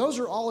 those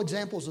are all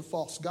examples of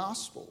false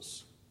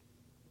gospels.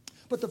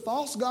 But the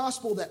false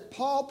gospel that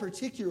Paul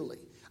particularly,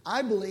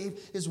 I believe,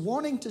 is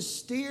wanting to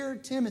steer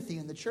Timothy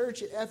and the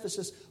church at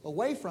Ephesus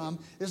away from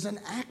is an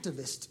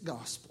activist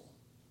gospel.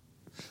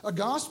 A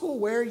gospel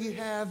where you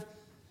have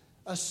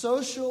a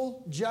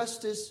social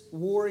justice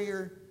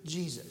warrior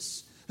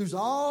Jesus, who's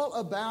all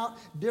about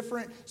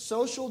different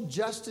social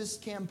justice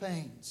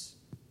campaigns.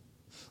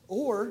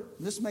 Or,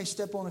 this may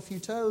step on a few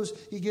toes,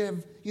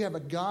 you have a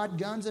God,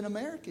 Guns, and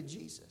America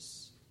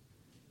Jesus.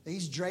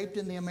 He's draped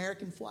in the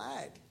American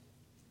flag.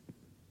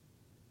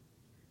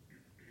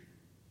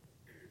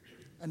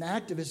 An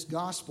activist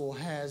gospel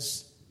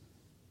has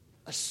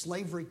a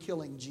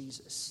slavery-killing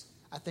Jesus.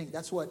 I think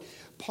that's what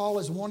Paul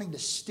is wanting to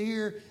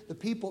steer the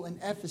people in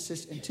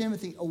Ephesus and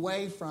Timothy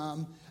away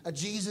from, a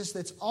Jesus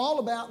that's all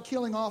about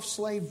killing off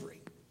slavery.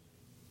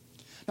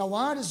 Now,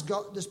 why does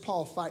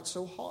Paul fight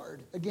so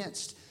hard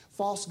against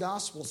false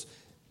gospels?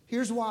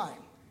 Here's why.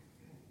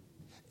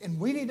 And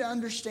we need to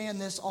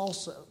understand this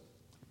also.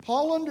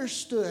 Paul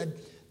understood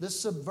the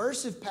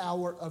subversive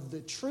power of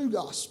the true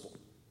gospel.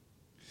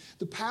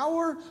 The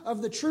power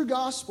of the true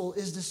gospel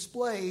is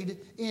displayed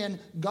in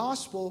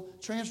gospel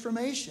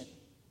transformation.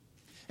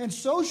 And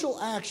social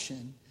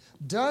action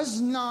does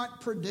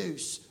not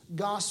produce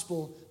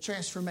gospel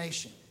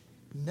transformation.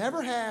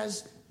 Never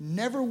has,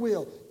 never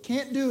will.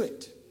 Can't do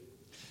it.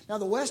 Now,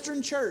 the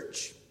Western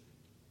church,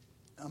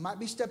 I might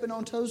be stepping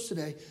on toes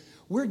today,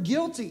 we're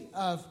guilty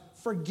of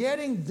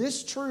forgetting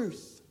this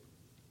truth,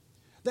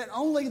 that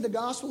only the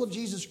gospel of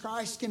Jesus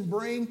Christ can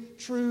bring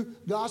true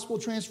gospel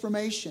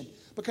transformation.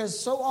 Because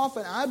so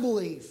often, I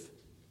believe,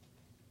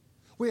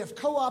 we have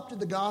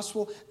co-opted the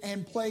gospel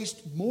and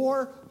placed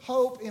more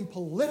hope in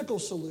political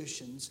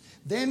solutions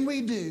than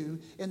we do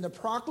in the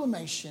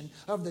proclamation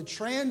of the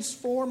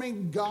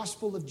transforming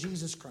gospel of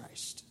Jesus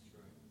Christ.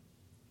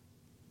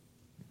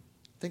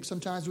 I think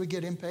sometimes we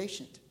get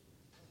impatient.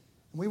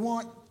 We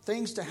want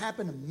things to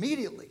happen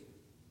immediately.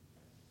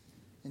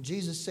 And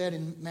Jesus said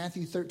in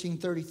Matthew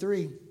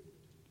 13:33,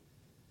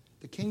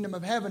 the kingdom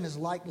of heaven is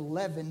like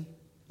leaven,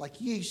 like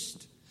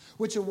yeast,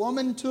 which a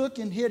woman took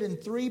and hid in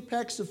 3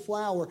 pecks of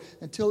flour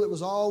until it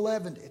was all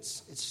leavened.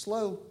 It's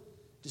slow.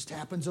 It just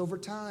happens over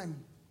time.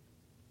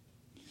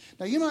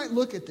 Now, you might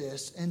look at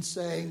this and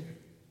say,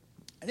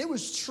 and it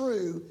was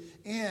true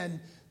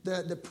in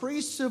the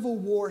pre-Civil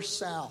War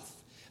South,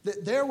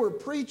 that there were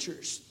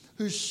preachers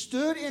who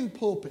stood in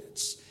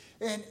pulpits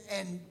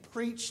and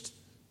preached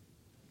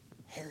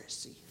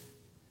heresy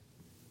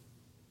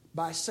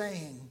by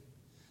saying,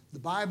 the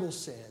Bible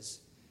says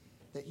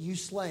that you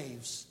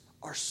slaves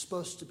are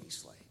supposed to be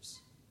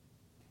slaves.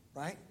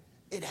 Right?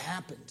 It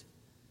happened.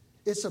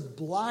 It's a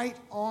blight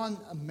on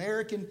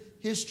American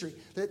history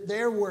that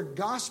there were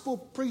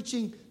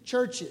gospel-preaching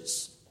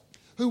churches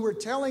who were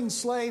telling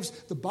slaves,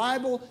 the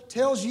Bible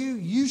tells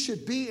you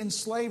should be in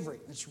slavery.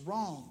 It's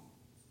wrong.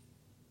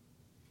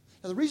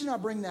 Now, the reason I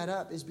bring that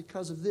up is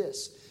because of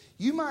this.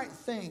 You might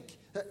think,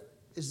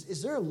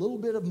 is there a little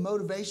bit of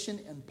motivation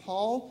in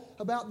Paul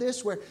about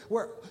this, where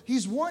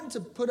he's wanting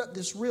to put up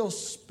this real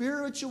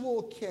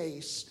spiritual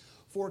case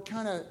for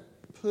kind of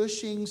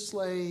pushing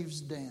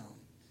slaves down?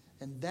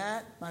 And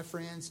that, my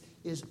friends,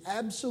 is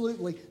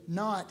absolutely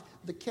not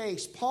the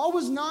case. Paul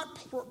was not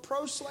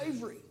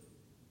pro-slavery.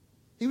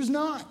 He was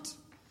not.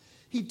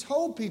 He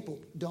told people,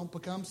 don't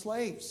become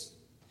slaves.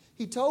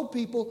 He told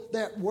people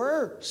that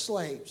were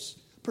slaves,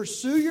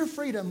 pursue your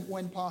freedom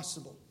when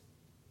possible.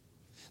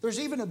 There's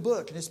even a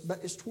book, and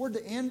it's toward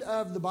the end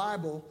of the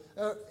Bible,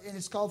 and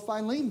it's called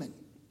Philemon.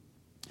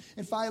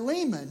 And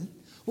Philemon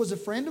was a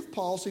friend of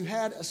Paul's who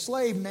had a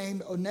slave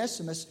named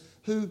Onesimus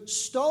who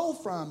stole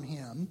from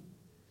him.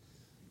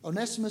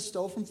 Onesimus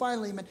stole from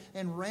Philemon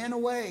and ran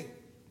away.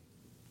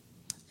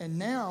 And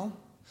now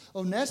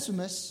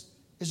Onesimus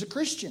is a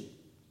Christian.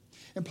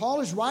 And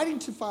Paul is writing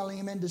to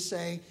Philemon to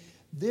say,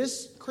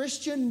 this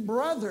Christian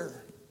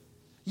brother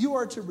you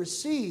are to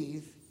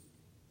receive,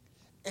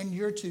 and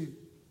you're to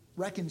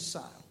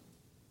reconcile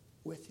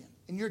with him.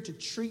 And you're to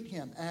treat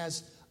him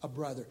as a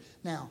brother.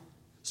 Now,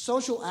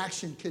 social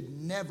action could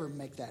never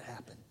make that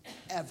happen,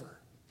 ever.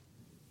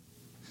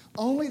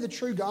 Only the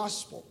true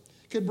gospel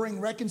could bring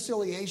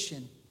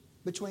reconciliation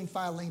between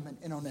Philemon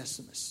and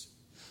Onesimus.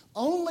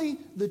 Only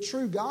the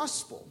true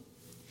gospel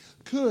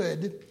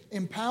could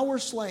empower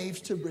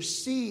slaves to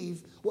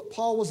receive what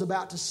Paul was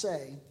about to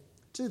say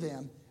to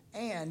them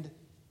and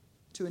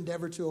to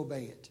endeavor to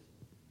obey it.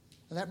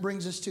 And that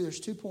brings us to, there's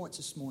 2 points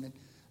this morning.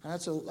 And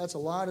that's a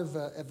lot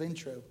of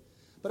intro.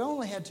 But I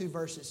only had 2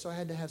 verses, so I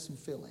had to have some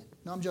fill-in.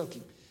 No, I'm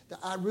joking.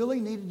 I really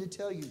needed to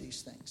tell you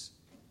these things,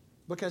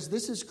 because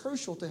this is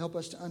crucial to help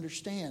us to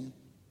understand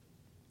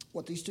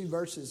what these 2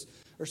 verses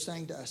are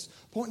saying to us.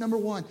 Point number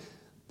 1,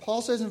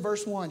 Paul says in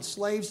verse 1,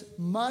 slaves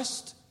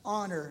must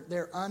honor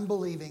their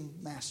unbelieving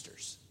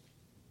masters.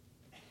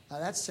 Now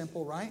that's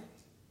simple, right?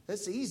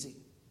 That's easy.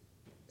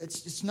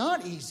 It's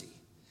not easy.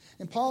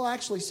 And Paul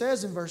actually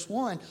says in verse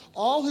 1,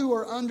 all who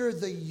are under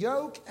the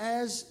yoke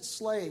as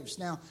slaves.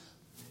 Now,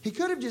 he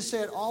could have just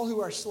said all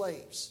who are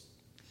slaves.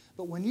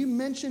 But when you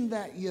mention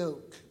that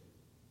yoke,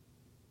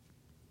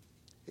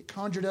 It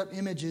conjured up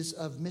images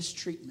of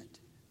mistreatment,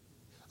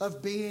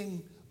 of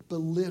being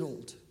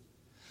belittled,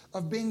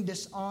 of being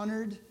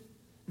dishonored,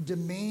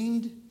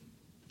 demeaned,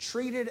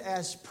 treated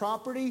as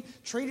property,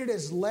 treated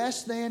as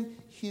less than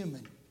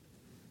human.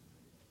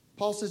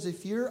 Paul says,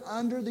 if you're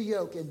under the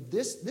yoke, and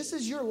this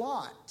is your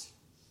lot,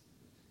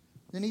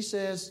 then he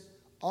says,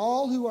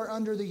 all who are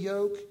under the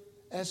yoke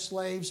as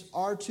slaves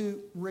are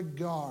to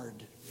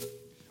regard.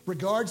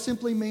 Regard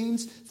simply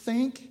means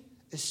think,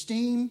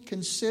 esteem,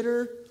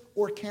 consider,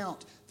 or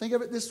count. Think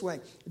of it this way.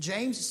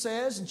 James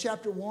says in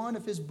chapter 1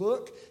 of his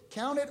book,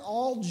 count it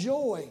all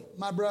joy,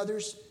 my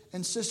brothers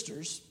and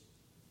sisters,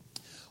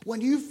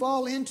 when you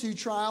fall into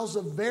trials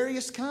of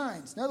various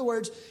kinds. In other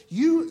words,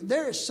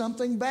 there is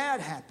something bad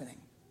happening.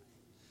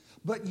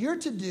 But you're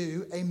to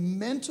do a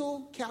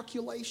mental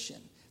calculation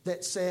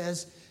that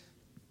says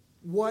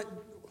what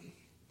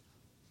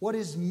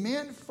is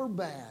meant for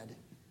bad,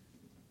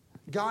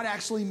 God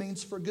actually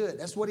means for good.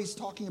 That's what he's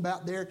talking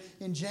about there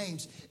in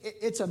James.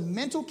 It's a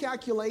mental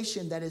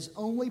calculation that is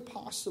only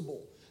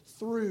possible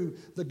through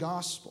the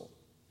gospel.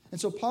 And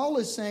so Paul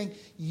is saying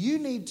you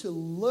need to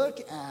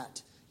look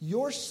at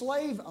your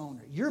slave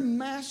owner, your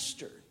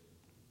master,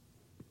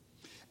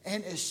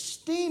 and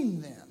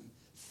esteem them,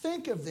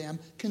 think of them,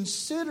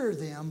 consider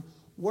them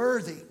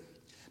worthy.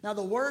 Now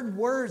the word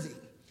worthy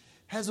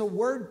has a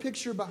word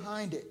picture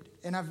behind it.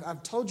 And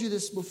I've told you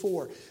this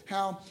before,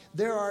 how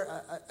there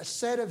are a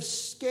set of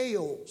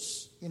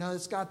scales. You know,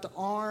 it's got the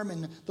arm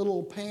and the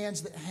little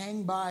pans that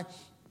hang by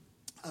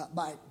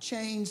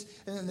chains.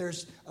 And then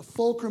there's a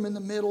fulcrum in the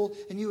middle.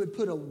 And you would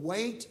put a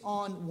weight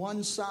on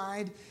one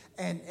side.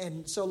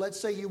 And so let's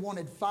say you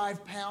wanted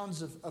 5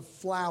 pounds of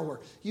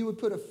flour. You would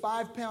put a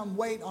 5-pound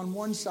weight on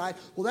one side.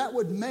 Well, that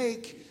would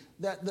make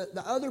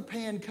the other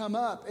pan come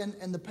up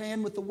and the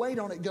pan with the weight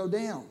on it go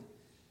down.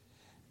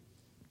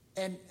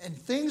 And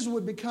things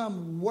would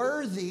become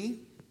worthy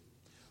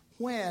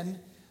when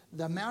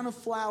the amount of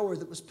flour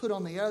that was put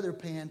on the other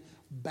pan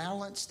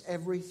balanced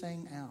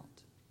everything out.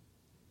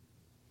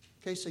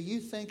 Okay, so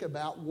you think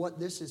about what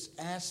this is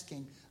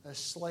asking a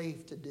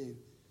slave to do.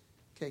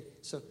 Okay,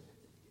 so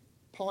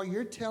Paul,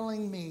 you're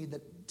telling me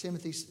that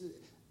Timothy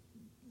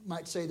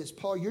might say this.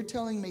 Paul, you're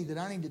telling me that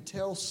I need to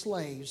tell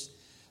slaves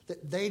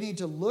that they need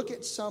to look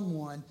at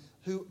someone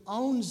who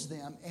owns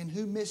them and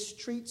who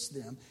mistreats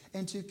them,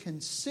 and to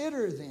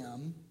consider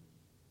them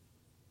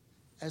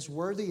as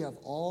worthy of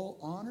all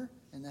honor.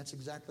 And that's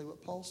exactly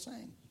what Paul's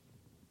saying.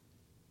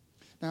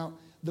 Now,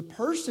 the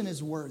person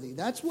is worthy.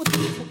 That's what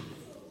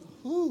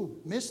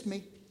missed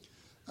me.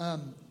 That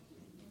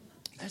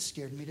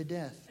scared me to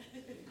death.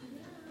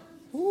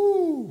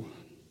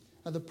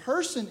 Now, the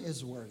person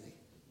is worthy.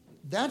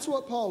 That's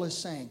what Paul is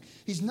saying.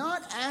 He's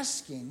not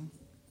asking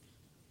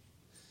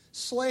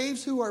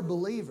slaves who are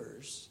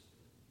believers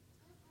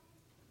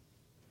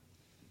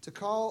to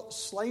call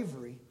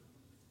slavery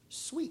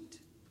sweet.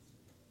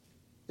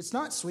 It's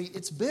not sweet,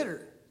 it's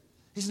bitter.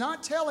 He's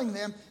not telling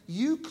them,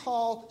 you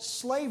call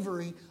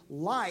slavery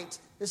light.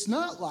 It's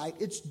not light,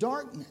 it's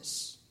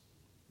darkness.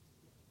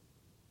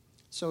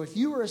 So if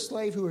you are a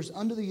slave who is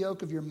under the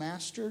yoke of your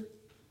master,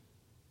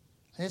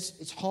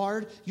 it's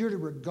hard, you're to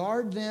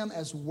regard them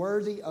as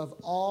worthy of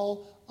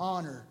all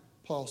honor,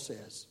 Paul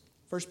says.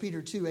 1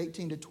 Peter 2,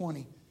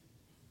 18-20.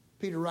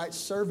 Peter writes,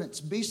 servants,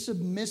 be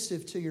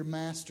submissive to your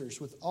masters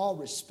with all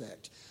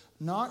respect,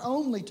 not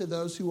only to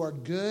those who are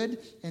good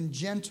and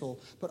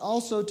gentle, but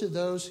also to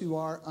those who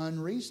are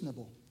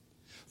unreasonable.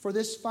 For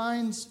this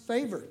finds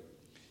favor,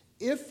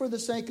 if for the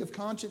sake of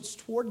conscience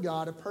toward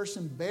God, a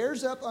person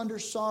bears up under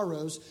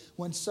sorrows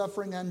when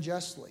suffering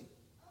unjustly.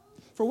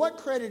 For what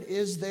credit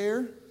is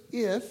there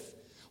if,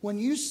 when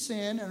you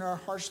sin and are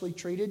harshly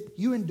treated,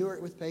 you endure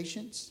it with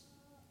patience?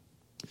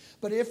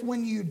 But if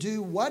when you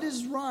do what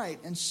is right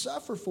and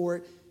suffer for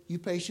it, you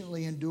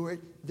patiently endure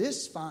it,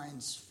 this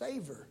finds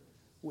favor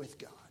with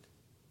God.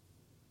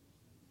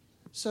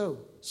 So,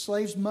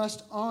 slaves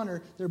must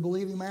honor their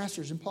believing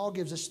masters. And Paul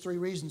gives us 3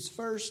 reasons.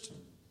 First,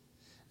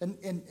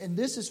 and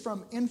this is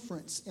from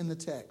inference in the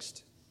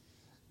text.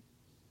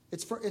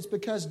 It's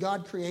because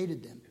God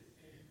created them.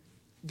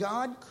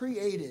 God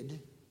created,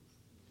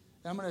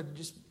 I'm going to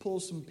just pull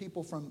some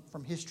people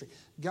from history.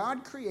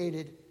 God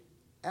created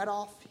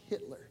Adolf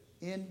Hitler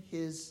in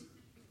his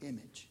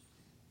image.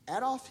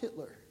 Adolf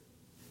Hitler,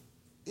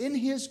 in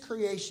his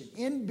creation,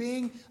 in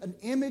being an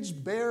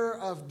image bearer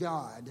of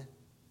God,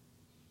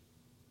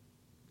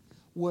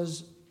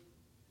 was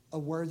a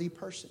worthy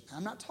person.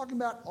 I'm not talking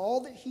about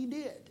all that he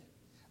did.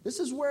 This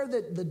is where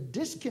the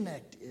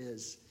disconnect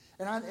is.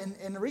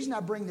 And the reason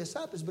I bring this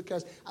up is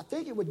because I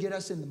think it would get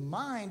us in the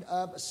mind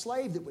of a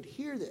slave that would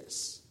hear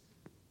this.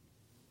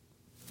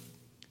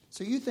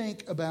 So you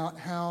think about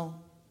how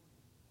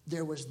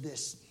there was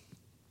this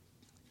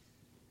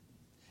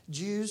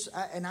Jews,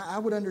 and I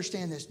would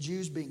understand this,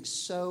 Jews being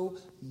so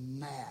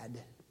mad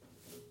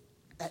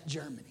at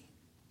Germany,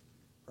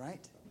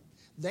 right?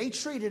 They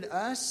treated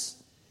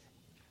us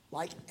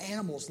like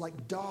animals,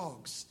 like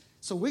dogs.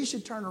 So we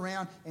should turn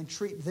around and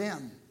treat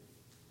them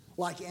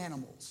like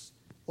animals,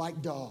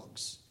 like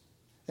dogs.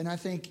 And I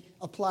think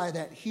apply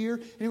that here.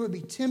 And it would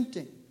be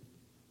tempting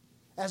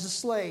as a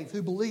slave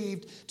who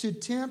believed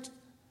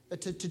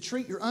to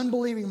treat your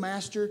unbelieving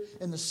master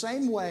in the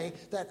same way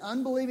that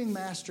unbelieving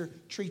master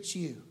treats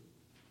you.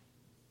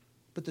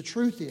 But the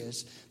truth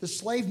is, the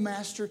slave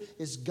master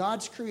is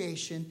God's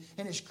creation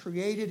and is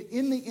created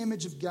in the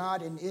image of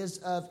God and is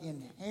of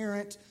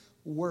inherent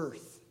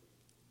worth.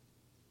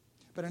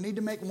 But I need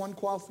to make one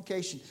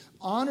qualification.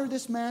 Honor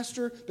this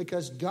master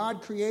because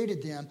God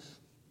created them,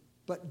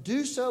 but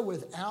do so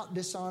without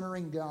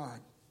dishonoring God.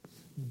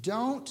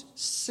 Don't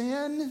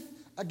sin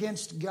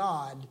against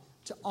God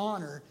to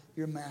honor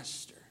your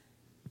master.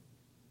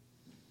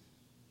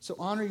 So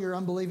honor your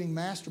unbelieving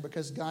master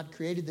because God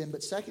created them.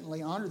 But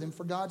secondly, honor them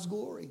for God's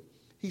glory.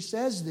 He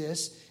says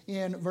this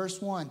in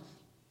verse 1.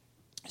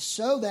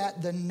 So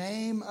that the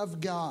name of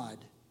God.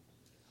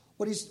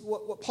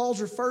 What Paul's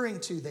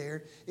referring to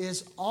there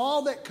is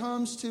all that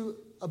comes to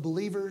a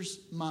believer's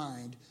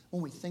mind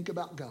when we think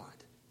about God.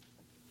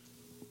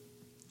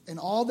 And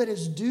all that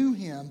is due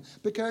him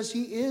because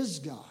he is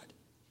God.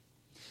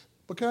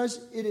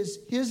 Because it is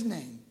his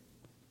name,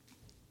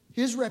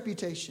 his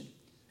reputation,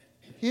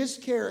 his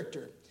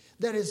character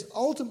that is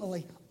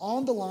ultimately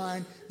on the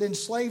line, then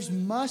slaves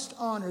must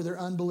honor their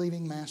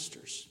unbelieving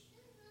masters.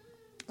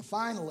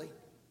 Finally,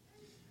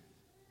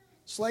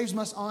 slaves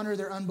must honor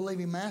their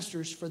unbelieving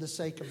masters for the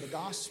sake of the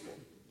gospel.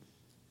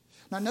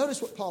 Now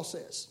notice what Paul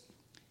says.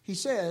 He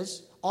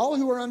says, all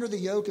who are under the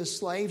yoke as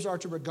slaves are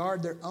to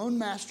regard their own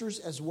masters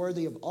as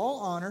worthy of all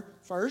honor,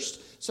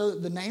 first, so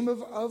that the name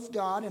of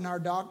God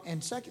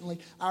and secondly,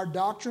 our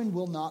doctrine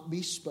will not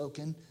be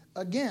spoken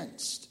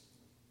against.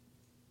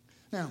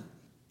 Now,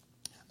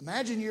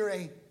 imagine you're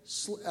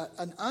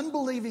an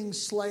unbelieving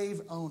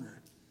slave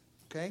owner,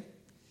 okay?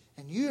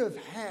 And you've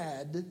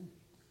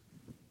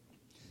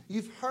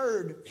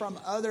heard from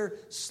other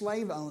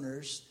slave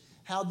owners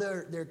how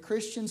their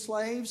Christian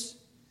slaves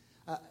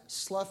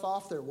slough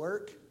off their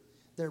work.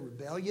 They're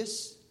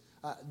rebellious.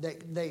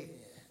 They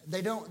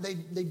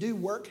do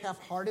work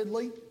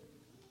half-heartedly.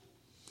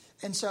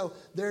 And so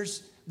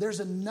there's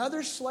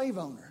another slave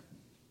owner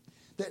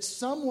that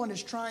someone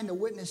is trying to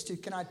witness to.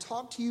 Can I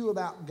talk to you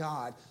about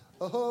God?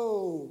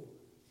 Oh,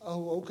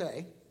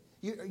 okay.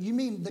 You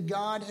mean the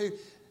God who...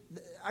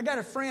 I got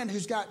a friend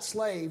who's got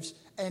slaves,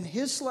 and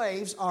his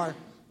slaves are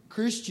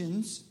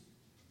Christians.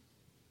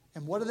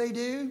 And what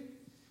do?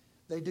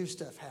 They do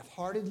stuff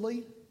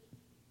half-heartedly.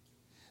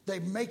 They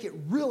make it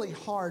really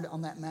hard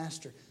on that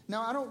master.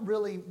 Now, I don't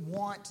really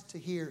want to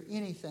hear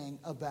anything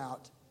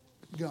about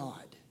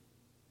God.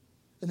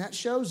 And that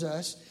shows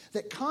us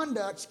that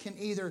conduct can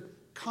either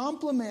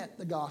complement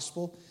the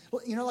gospel,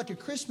 like a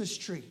Christmas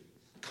tree.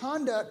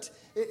 Conduct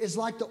is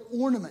like the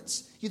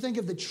ornaments. You think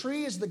of the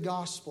tree as the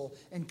gospel,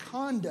 and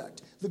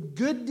conduct, the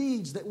good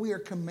deeds that we are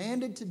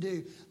commanded to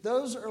do,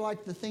 those are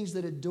like the things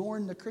that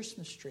adorn the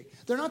Christmas tree.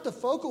 They're not the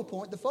focal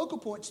point. The focal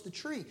point's the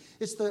tree.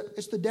 It's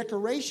the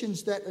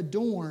decorations that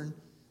adorn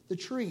the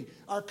tree.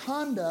 Our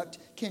conduct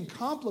can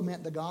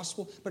complement the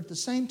gospel, but at the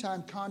same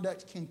time,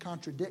 conduct can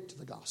contradict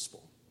the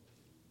gospel.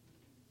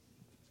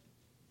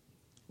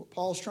 What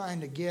Paul's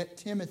trying to get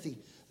Timothy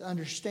to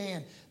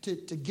understand, to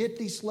get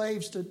these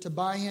slaves to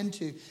buy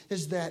into,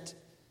 is that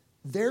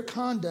their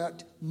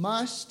conduct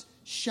must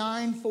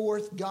shine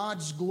forth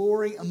God's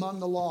glory among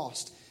the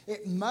lost.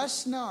 It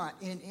must not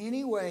in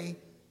any way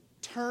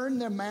turn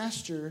their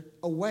master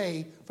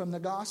away from the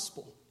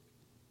gospel.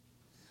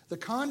 The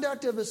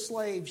conduct of a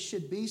slave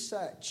should be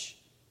such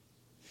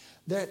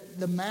that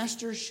the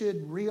master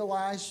should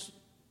realize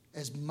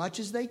as much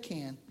as they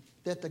can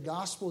that the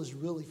gospel is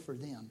really for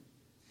them.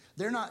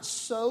 They're not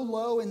so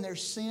low in their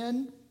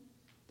sin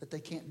that they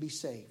can't be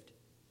saved.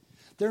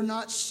 They're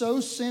not so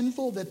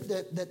sinful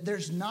that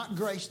there's not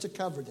grace to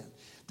cover them.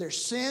 Their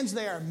sins,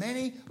 they are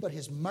many, but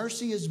His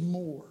mercy is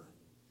more.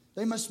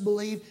 They must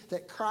believe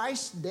that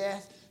Christ's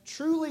death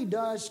truly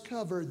does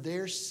cover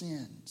their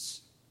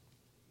sins.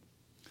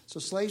 So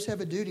slaves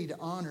have a duty to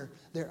honor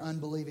their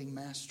unbelieving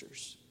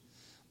masters.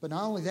 But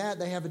not only that,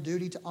 they have a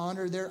duty to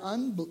honor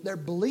their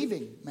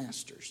believing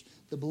masters,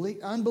 the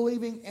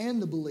unbelieving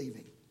and the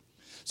believing.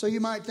 So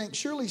you might think,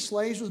 surely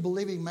slaves with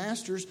believing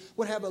masters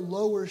would have a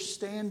lower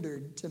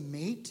standard to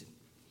meet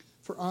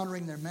for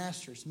honoring their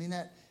masters. I mean,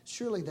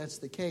 surely that's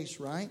the case,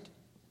 right?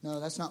 No,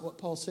 that's not what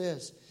Paul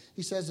says.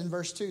 He says in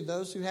verse 2,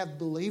 those who have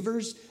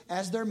believers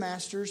as their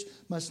masters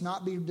must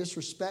not be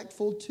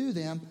disrespectful to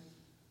them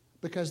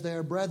because they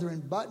are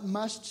brethren, but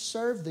must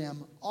serve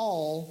them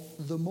all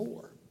the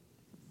more.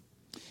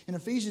 In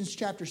Ephesians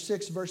chapter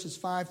 6, verses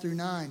 5 through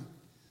 9,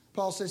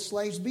 Paul says,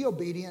 slaves, be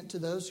obedient to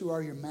those who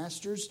are your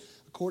masters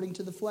according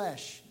to the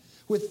flesh,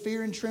 with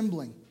fear and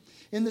trembling,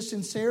 in the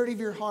sincerity of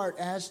your heart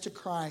as to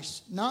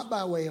Christ, not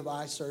by way of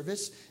eye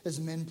service as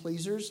men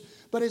pleasers,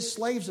 but as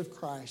slaves of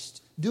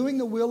Christ, doing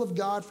the will of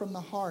God from the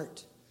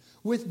heart.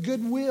 With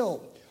good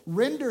will,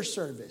 render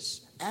service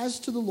as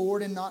to the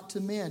Lord and not to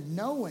men,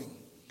 knowing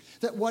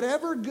that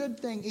whatever good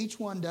thing each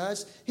one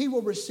does, he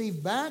will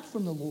receive back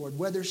from the Lord,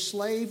 whether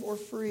slave or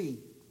free.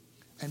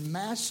 And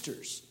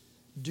masters,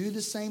 Do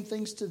the same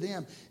things to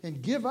them,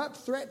 and give up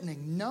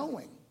threatening,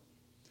 knowing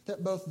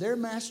that both their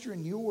master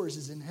and yours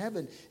is in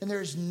heaven, and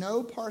there is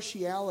no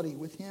partiality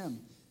with him.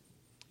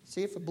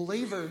 See, if a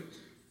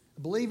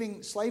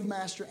believing slave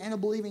master and a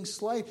believing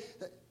slave,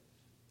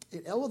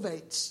 it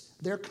elevates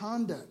their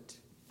conduct.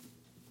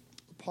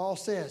 Paul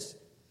says,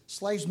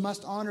 slaves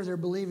must honor their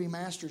believing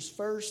masters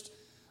first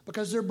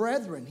because they're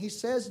brethren. He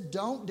says,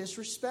 don't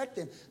disrespect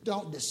them.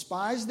 Don't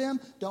despise them.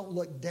 Don't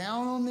look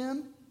down on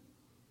them.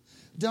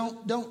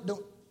 Don't.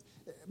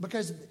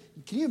 Because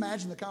can you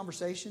imagine the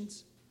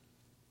conversations?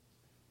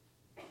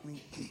 I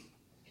mean,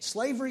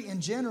 slavery in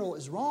general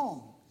is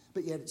wrong,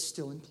 but yet it's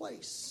still in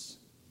place.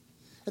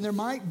 And there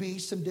might be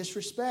some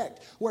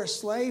disrespect where a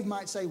slave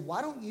might say,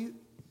 why don't you,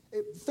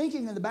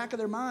 thinking in the back of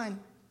their mind,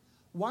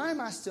 why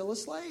am I still a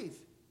slave?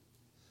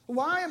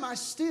 Why am I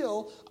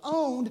still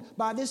owned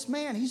by this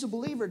man? He's a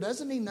believer.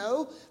 Doesn't he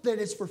know that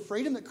it's for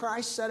freedom that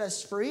Christ set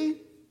us free?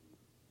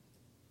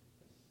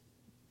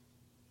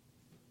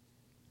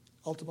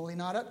 Ultimately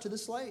not up to the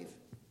slave.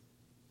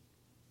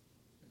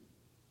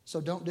 So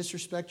don't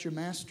disrespect your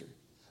master.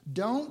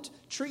 Don't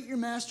treat your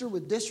master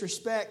with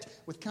disrespect,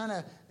 with kind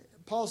of,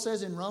 Paul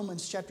says in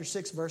Romans chapter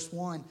 6, verse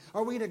 1,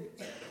 are we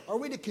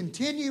to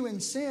continue in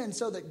sin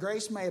so that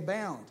grace may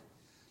abound?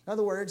 In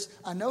other words,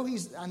 I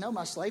know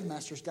my slave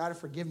master's got to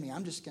forgive me.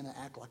 I'm just going to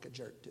act like a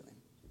jerk to him.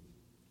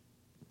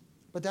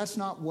 But that's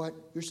not what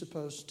you're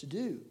supposed to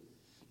do.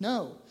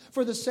 No,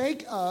 for the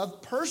sake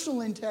of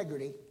personal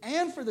integrity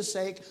and for the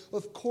sake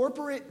of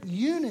corporate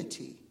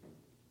unity,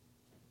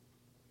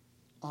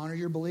 honor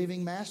your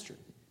believing master.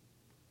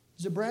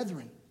 He's a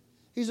brethren.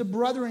 He's a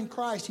brother in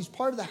Christ. He's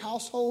part of the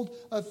household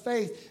of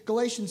faith.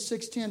 Galatians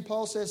 6:10,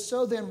 Paul says,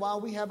 so then,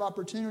 while we have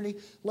opportunity,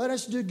 let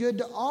us do good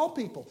to all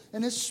people,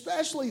 and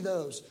especially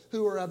those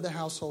who are of the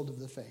household of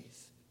the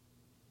faith.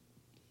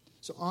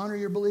 So honor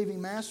your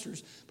believing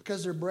masters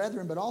because they're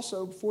brethren, but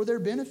also for their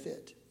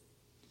benefit.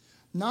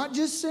 Not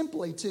just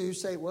simply to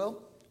say,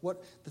 well,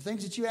 what the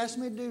things that you asked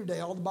me to do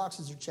today, all the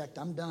boxes are checked.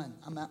 I'm done.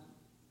 I'm out.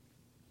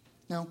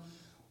 No.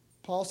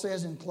 Paul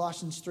says in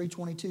Colossians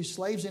 3:22,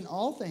 slaves in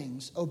all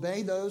things,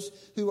 obey those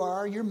who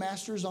are your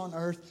masters on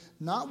earth,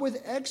 not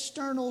with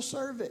external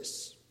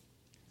service,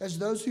 as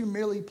those who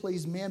merely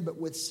please men, but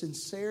with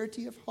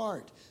sincerity of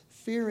heart,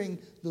 fearing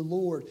the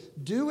Lord.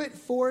 Do it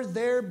for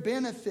their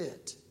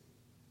benefit.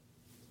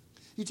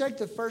 You take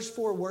the first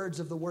four words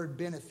of the word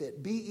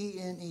benefit,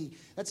 B-E-N-E.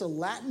 That's a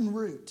Latin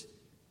root.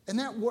 And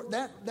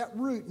that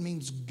root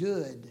means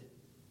good.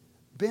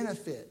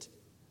 Benefit.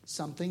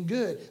 Something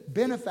good.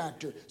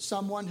 Benefactor,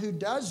 someone who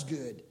does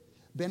good.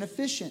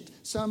 Beneficent,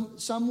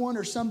 someone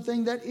or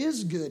something that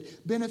is good.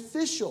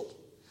 Beneficial,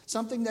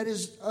 something that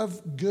is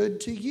of good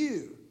to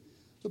you.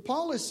 So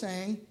Paul is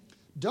saying,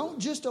 don't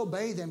just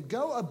obey them.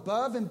 Go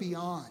above and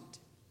beyond.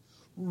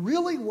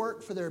 Really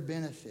work for their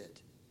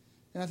benefit.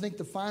 And I think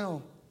the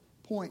final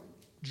point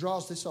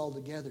draws this all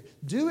together.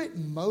 Do it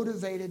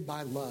motivated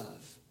by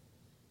love.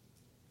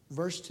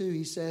 Verse 2,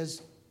 he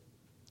says,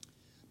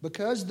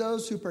 because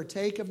those who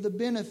partake of the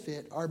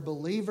benefit are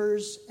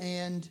believers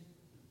and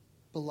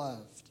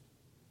beloved.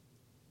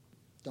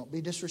 Don't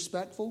be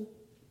disrespectful.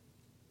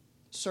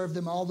 Serve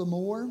them all the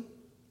more,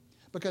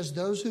 because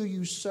those who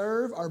you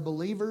serve are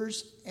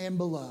believers and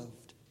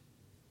beloved.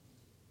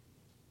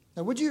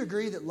 Now, would you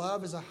agree that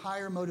love is a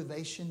higher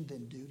motivation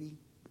than duty?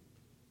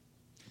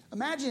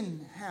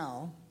 Imagine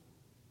how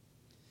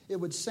it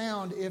would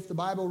sound if the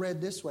Bible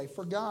read this way.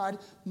 For God,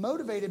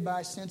 motivated by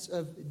a sense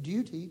of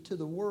duty to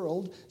the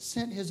world,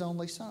 sent his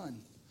only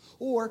Son.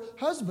 Or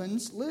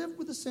husbands, live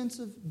with a sense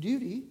of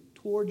duty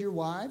toward your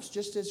wives,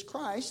 just as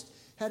Christ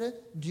had a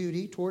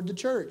duty toward the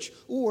church.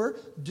 Or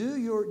do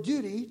your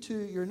duty to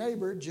your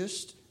neighbor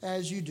just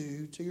as you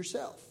do to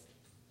yourself.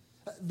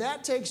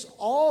 That takes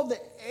all the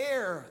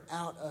air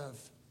out of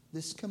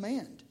this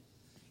command.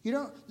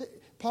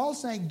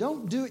 Paul's saying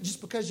don't do it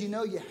just because you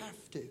know you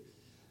have to.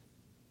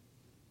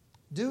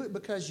 Do it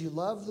because you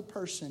love the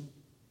person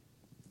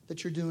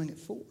that you're doing it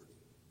for.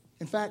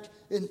 In fact,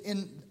 in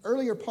the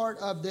earlier part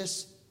of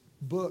this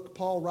book,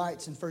 Paul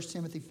writes in 1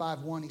 Timothy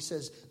 5:1, he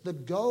says, the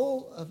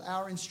goal of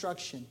our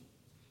instruction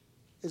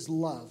is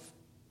love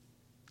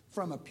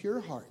from a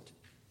pure heart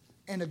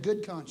and a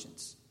good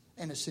conscience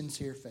and a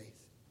sincere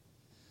faith.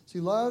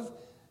 See, love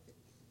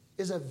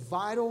is a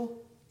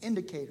vital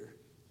indicator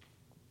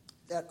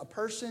that a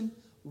person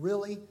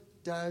really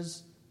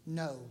does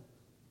know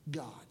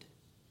God.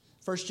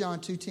 1 John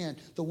 2:10,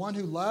 the one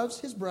who loves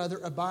his brother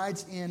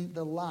abides in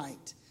the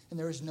light, and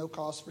there is no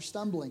cause for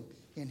stumbling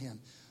in him.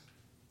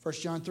 1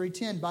 John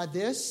 3:10, by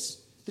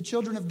this the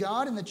children of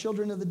God and the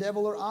children of the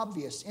devil are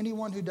obvious.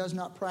 Anyone who does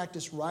not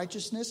practice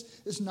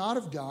righteousness is not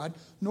of God,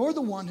 nor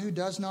the one who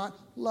does not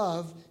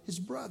love his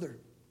brother.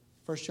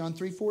 1 John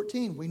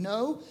 3:14, we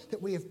know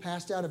that we have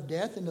passed out of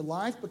death into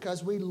life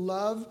because we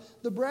love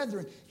the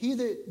brethren. He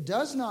that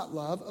does not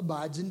love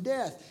abides in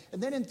death.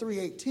 And then in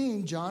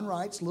 3:18, John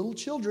writes, little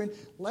children,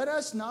 let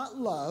us not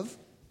love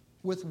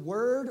with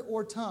word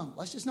or tongue.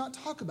 Let's just not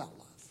talk about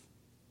love.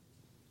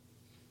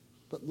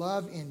 But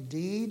love in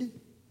deed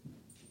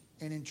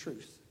and in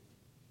truth.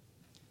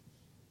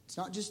 It's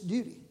not just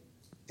duty,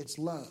 it's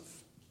love.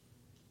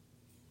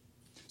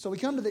 So we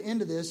come to the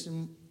end of this,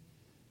 and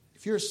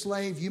if you're a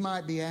slave, you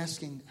might be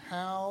asking,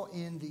 how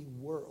in the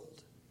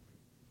world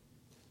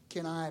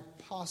can I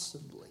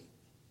possibly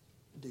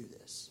do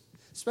this?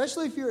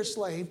 Especially if you're a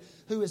slave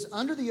who is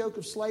under the yoke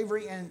of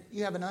slavery and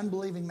you have an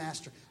unbelieving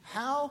master.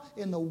 How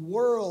in the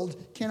world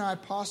can I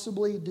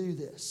possibly do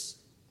this?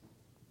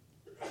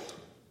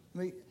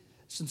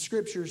 Some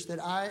scriptures that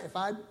if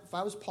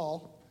I was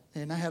Paul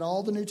and I had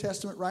all the New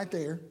Testament right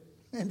there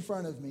in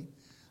front of me,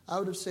 I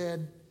would have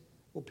said,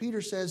 well,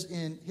 Peter says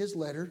in his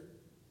letter,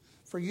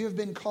 for you have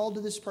been called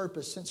to this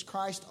purpose, since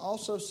Christ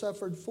also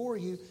suffered for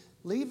you,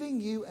 leaving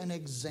you an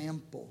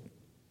example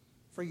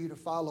for you to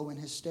follow in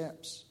his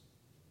steps.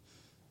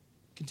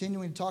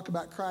 Continuing to talk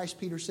about Christ,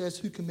 Peter says,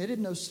 who committed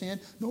no sin,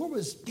 nor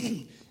was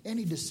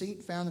any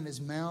deceit found in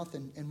his mouth.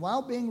 And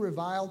while being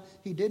reviled,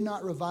 he did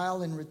not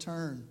revile in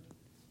return.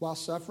 While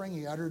suffering,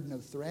 he uttered no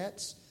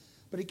threats,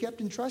 but he kept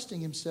entrusting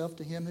himself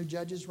to him who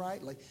judges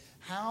rightly.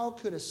 How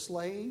could a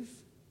slave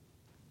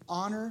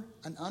honor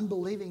an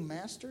unbelieving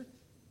master?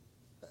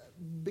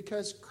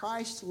 Because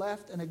Christ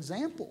left an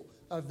example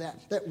of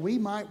that we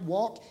might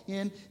walk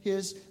in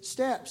his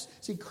steps.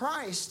 See,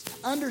 Christ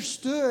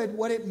understood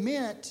what it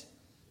meant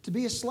to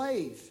be a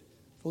slave.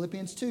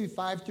 Philippians 2,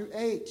 5 through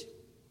 8.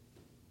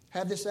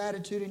 Have this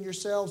attitude in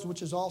yourselves,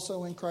 which is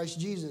also in Christ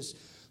Jesus,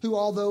 who,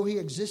 although he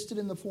existed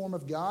in the form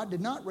of God, did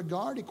not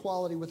regard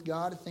equality with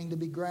God a thing to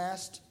be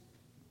grasped,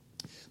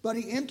 but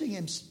he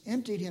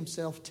emptied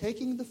himself,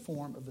 taking the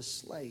form of a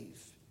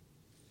slave.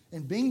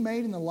 And being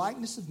made in the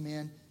likeness of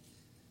men,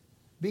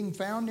 being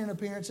found in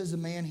appearance as a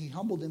man, he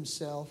humbled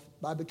himself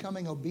by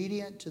becoming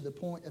obedient to the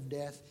point of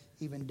death,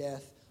 even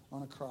death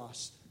on a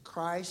cross.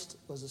 Christ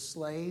was a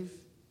slave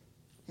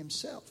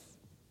himself.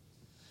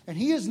 And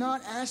he is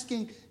not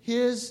asking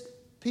his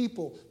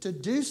people to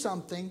do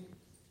something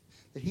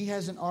that he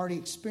hasn't already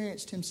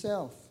experienced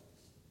himself.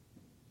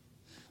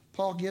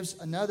 Paul gives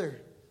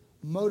another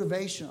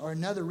motivation or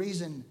another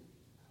reason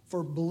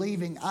for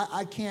believing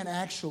I can't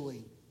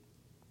actually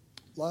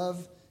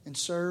love and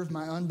serve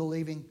my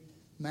unbelieving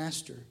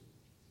master.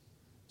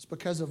 It's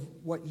because of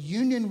what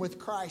union with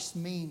Christ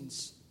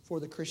means for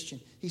the Christian.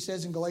 He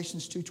says in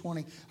Galatians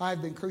 2:20, I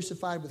have been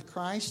crucified with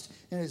Christ,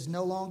 and it is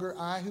no longer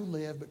I who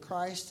live, but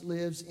Christ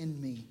lives in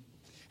me.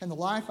 And the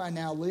life I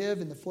now live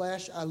in the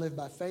flesh, I live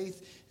by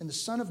faith in the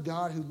Son of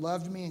God who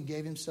loved me and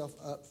gave himself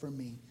up for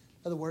me.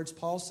 In other words,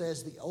 Paul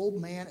says the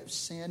old man of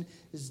sin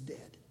is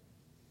dead.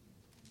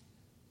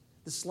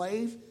 The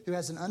slave who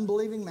has an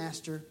unbelieving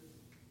master,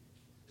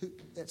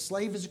 that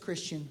slave is a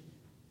Christian,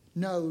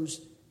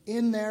 knows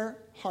in their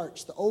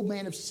hearts the old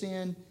man of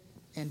sin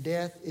and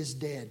death is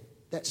dead.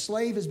 That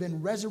slave has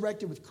been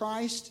resurrected with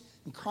Christ,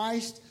 and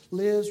Christ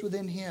lives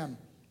within him.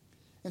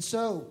 And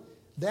so,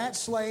 that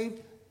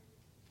slave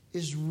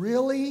is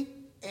really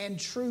and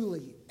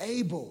truly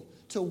able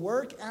to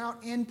work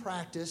out in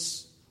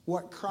practice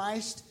what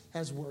Christ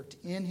has worked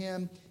in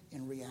him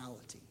in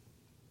reality.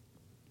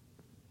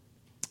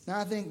 Now,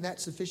 I think that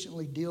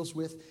sufficiently deals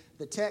with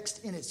the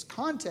text in its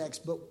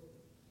context, but,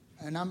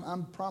 and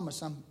I'm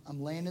promise I'm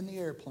landing the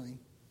airplane.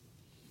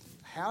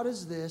 How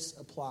does this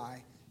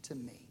apply to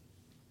me?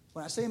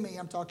 When I say me,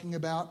 I'm talking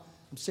about,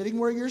 I'm sitting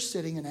where you're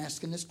sitting and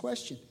asking this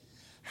question.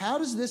 How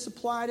does this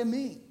apply to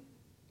me?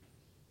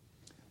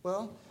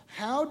 Well,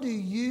 how do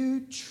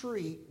you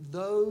treat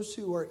those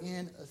who are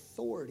in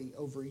authority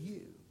over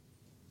you?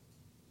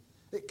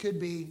 It could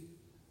be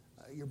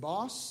your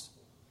boss.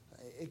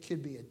 It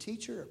could be a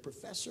teacher, a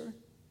professor.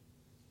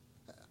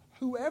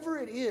 Whoever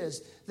it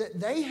is that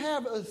they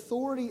have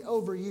authority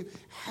over you,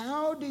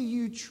 how do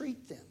you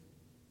treat them?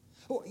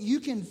 Well,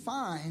 you can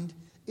find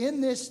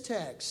in this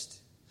text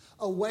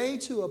a way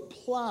to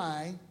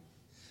apply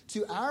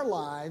to our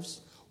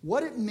lives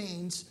what it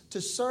means to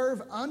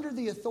serve under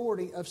the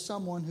authority of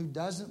someone who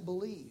doesn't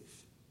believe.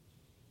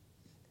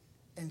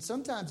 And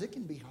sometimes it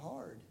can be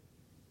hard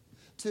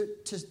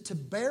to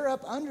bear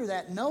up under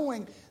that,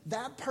 knowing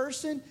that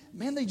person,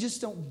 man, they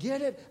just don't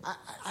get it.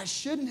 I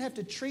shouldn't have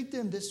to treat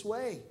them this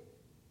way.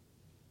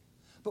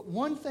 But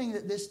one thing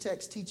that this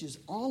text teaches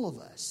all of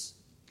us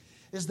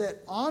is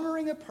that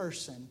honoring a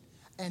person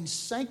and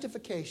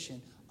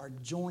sanctification are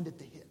joined at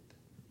the hip.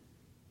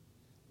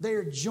 They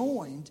are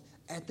joined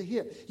at the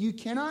hip. You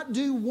cannot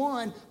do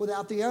one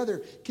without the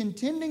other.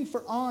 Contending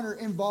for honor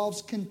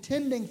involves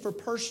contending for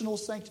personal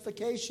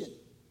sanctification.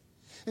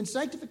 And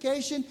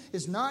sanctification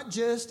is not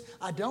just,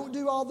 I don't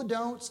do all the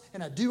don'ts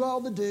and I do all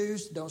the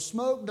do's. Don't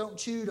smoke, don't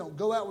chew, don't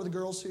go out with the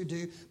girls who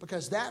do,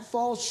 because that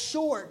falls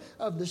short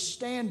of the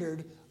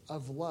standard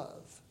of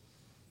love.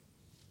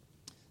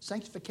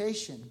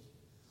 Sanctification,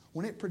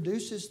 when it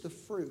produces the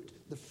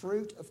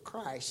fruit of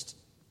Christ,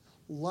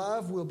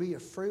 love will be a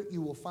fruit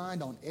you will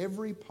find on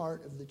every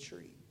part of the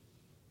tree.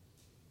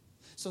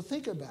 So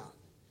think about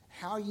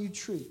how you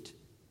treat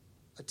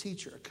a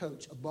teacher, a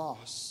coach, a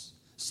boss,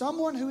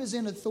 someone who is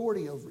in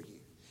authority over you.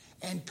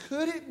 And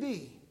could it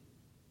be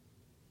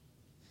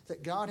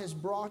that God has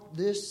brought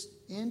this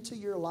into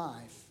your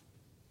life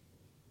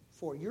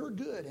for your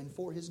good and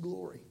for his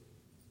glory?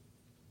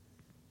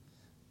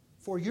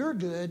 for your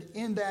good,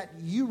 in that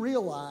you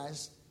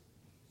realize,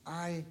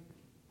 I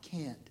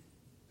can't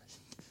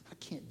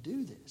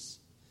do this.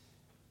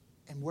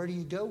 And where do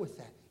you go with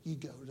that? You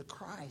go to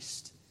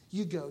Christ.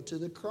 You go to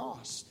the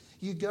cross.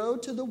 You go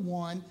to the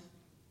one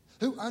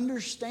who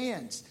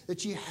understands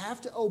that you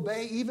have to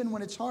obey even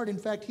when it's hard. In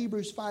fact,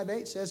 Hebrews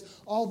 5:8 says,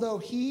 although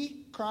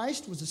he,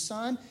 Christ, was a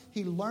son,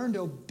 he learned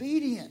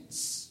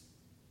obedience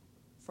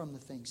from the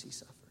things he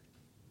suffered.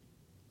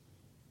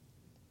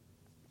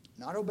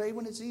 Not obey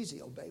when it's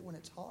easy, obey when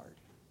it's hard.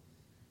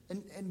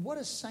 And what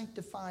a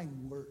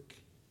sanctifying work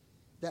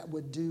that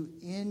would do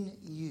in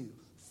you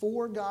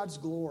for God's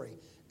glory.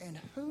 And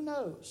who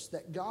knows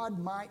that God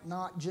might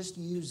not just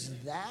use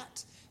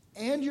that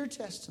and your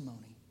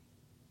testimony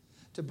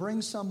to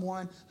bring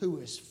someone who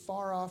is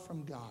far off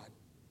from God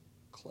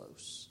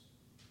close.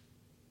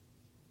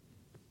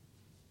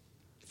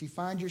 If you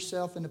find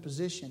yourself in a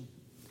position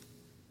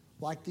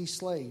like these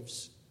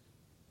slaves,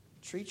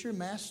 treat your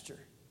master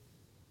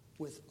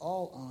with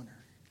all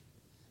honor,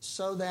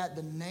 so that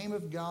the name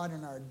of God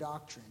and our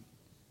doctrine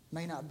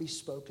may not be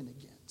spoken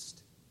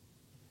against.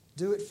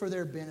 Do it for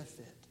their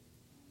benefit,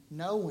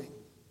 knowing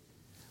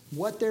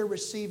what they're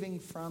receiving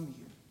from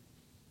you,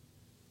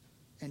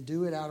 and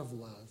do it out of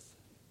love.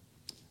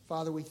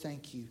 Father, we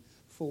thank you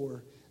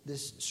for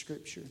this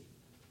Scripture,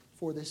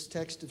 for this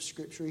text of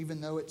Scripture,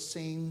 even though it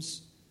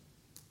seems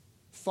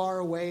far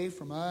away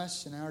from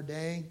us in our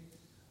day,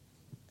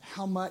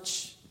 how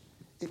much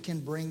it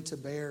can bring to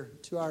bear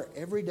to our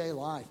everyday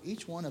life.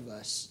 Each one of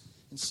us,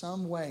 in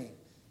some way,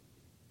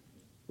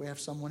 we have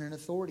someone in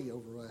authority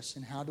over us,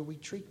 and how do we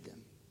treat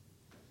them?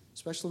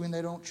 Especially when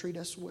they don't treat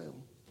us well.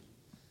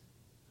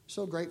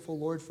 So grateful,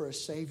 Lord, for a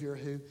Savior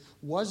who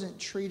wasn't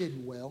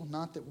treated well.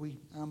 Not that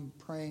I'm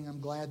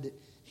glad that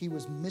he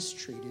was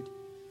mistreated.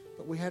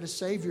 But we had a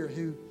Savior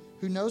who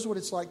knows what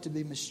it's like to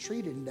be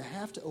mistreated and to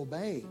have to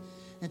obey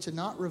and to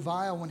not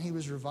revile when he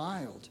was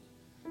reviled.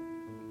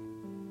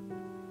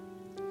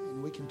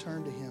 And we can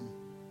turn to him.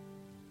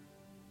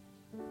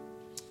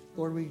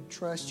 Lord, we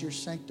trust your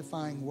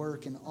sanctifying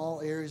work in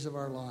all areas of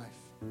our life.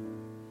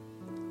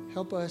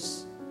 Help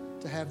us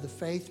to have the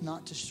faith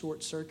not to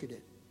short-circuit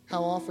it.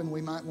 How often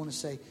we might want to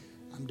say,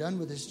 I'm done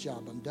with this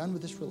job, I'm done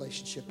with this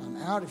relationship, I'm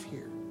out of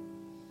here.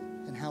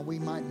 And how we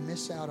might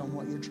miss out on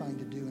what you're trying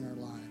to do in our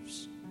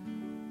lives.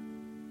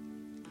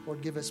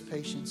 Lord, give us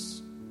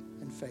patience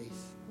and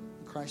faith.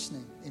 In Christ's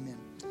name, amen.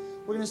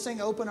 We're going to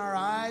sing Open Our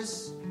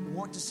Eyes. We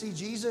want to see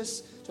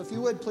Jesus. So if you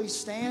would, please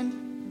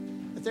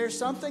stand. If there's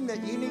something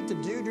that you need to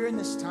do during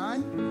this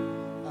time,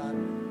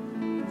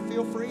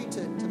 feel free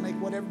to make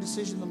whatever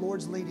decision the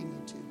Lord's leading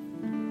you to.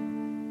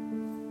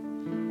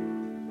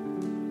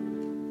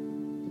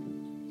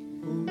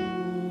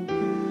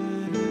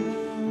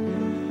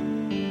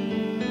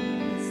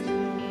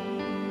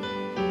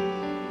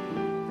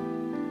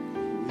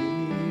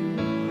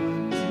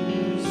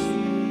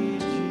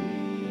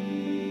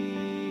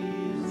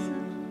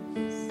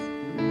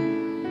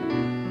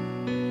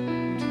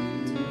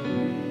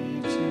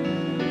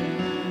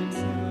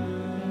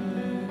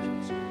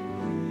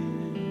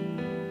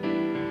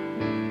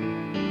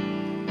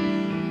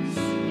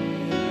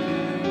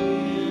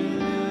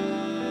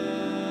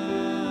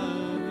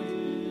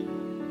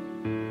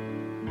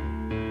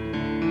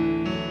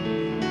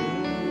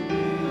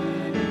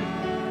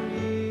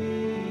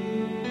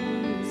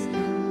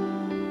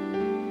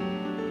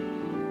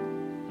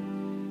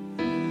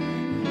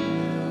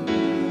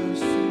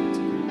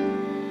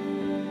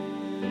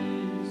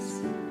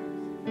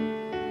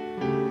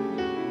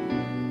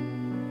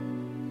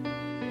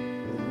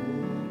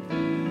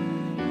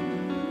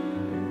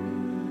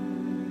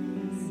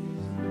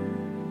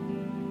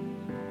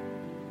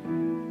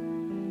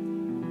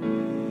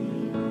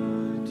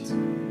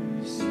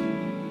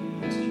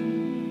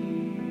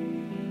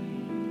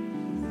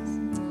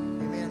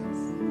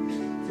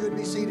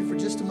 Seated for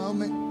just a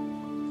moment.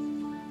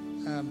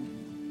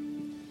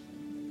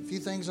 A few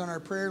things on our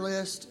prayer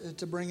list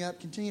to bring up.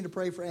 Continue to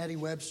pray for Addie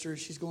Webster.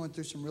 She's going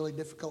through some really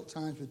difficult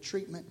times with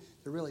treatment.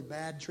 They're really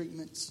bad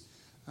treatments.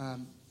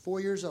 4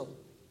 years old.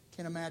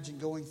 Can't imagine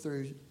going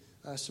through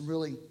some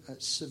really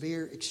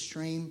severe,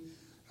 extreme,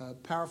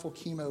 powerful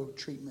chemo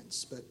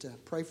treatments. But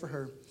pray for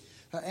her.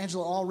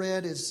 Angela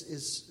Allred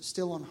is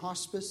still on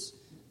hospice.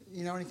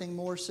 You know anything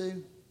more,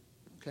 Sue?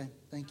 Okay,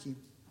 thank you.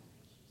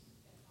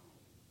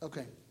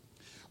 Okay.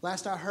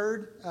 Last I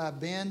heard,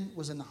 Ben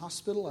was in the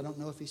hospital. I don't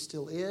know if he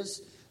still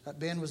is.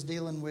 Ben was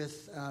dealing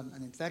with an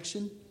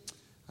infection,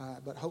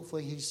 but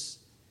hopefully he's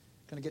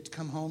going to get to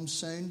come home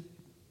soon.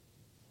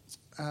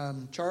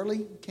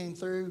 Charlie came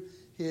through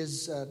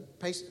his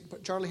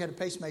Charlie had a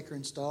pacemaker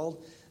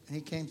installed, and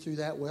he came through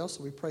that well,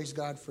 so we praise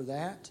God for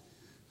that.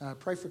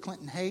 Pray for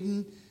Clinton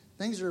Hayden.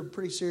 Things are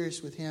pretty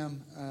serious with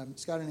him.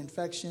 He's got an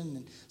infection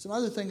and some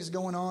other things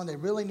going on. They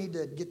really need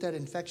to get that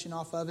infection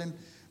off of him.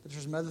 But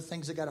there's some other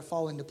things that got to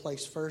fall into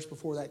place first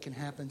before that can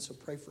happen, so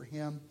pray for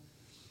him.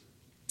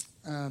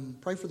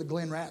 Pray for the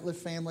Glenn Ratliff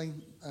family.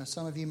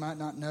 Some of you might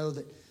not know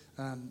that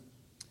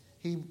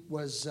he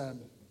was,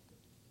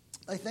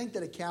 I think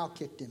that a cow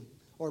kicked him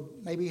or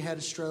maybe he had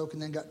a stroke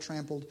and then got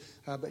trampled,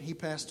 but he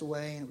passed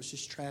away, and it was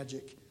just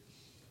tragic.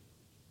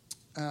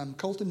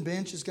 Colton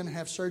Bench is going to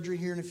have surgery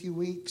here in a few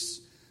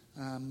weeks,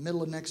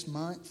 middle of next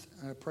month.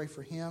 Pray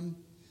for him.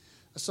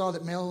 I saw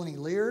that Melanie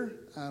Lear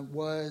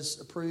was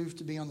approved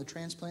to be on the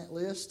transplant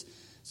list,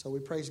 so we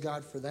praise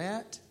God for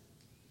that.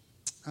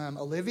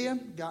 Olivia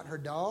got her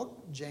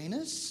dog,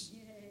 Janus,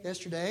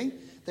 yesterday.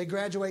 They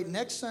graduate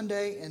next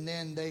Sunday, and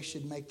then they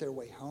should make their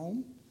way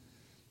home.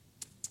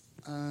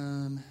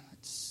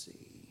 Let's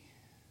see.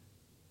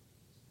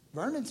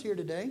 Vernon's here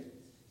today.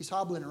 He's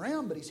hobbling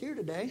around, but he's here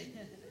today.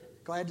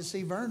 Glad to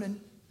see Vernon.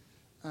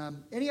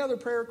 Any other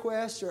prayer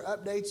requests or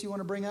updates you want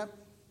to bring up?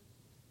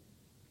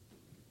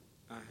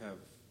 I have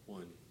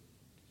one.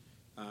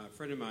 A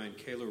friend of mine,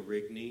 Kayla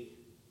Rigney,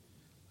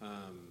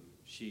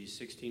 she's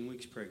 16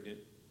 weeks pregnant,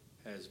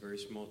 has very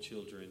small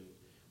children,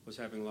 was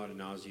having a lot of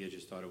nausea,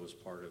 just thought it was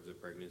part of the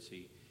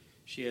pregnancy.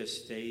 She has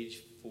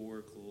stage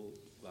 4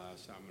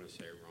 glass. I'm going to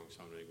say it wrong,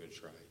 so I'm not even going to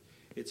try.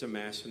 It's a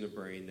mass in the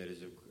brain that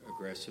is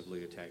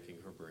aggressively attacking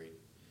her brain.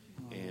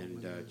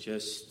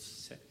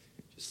 Just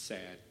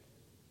sad.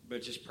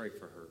 But just pray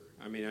for her.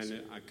 I mean, I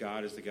know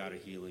God is the God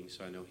of healing,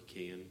 so I know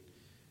He can.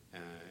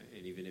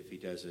 And even if He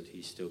doesn't,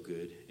 He's still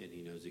good, and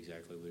He knows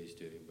exactly what He's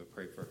doing. But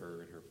pray for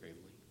her and her family.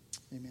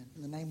 Amen.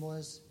 And the name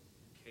was?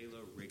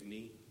 Kayla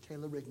Rigney.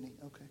 Kayla Rigney.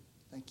 Okay.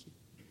 Thank you.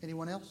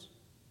 Anyone else?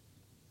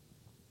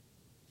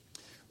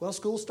 Well,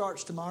 school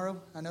starts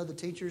tomorrow. I know the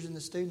teachers and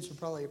the students will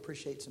probably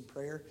appreciate some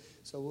prayer,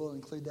 so we'll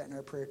include that in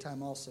our prayer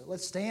time also.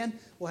 Let's stand.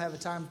 We'll have a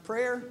time of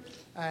prayer,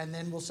 and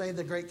then we'll say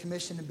the Great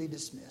Commission and be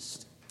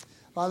dismissed.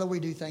 Father, we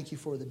do thank you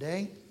for the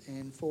day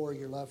and for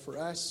your love for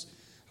us.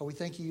 We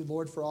thank you,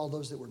 Lord, for all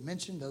those that were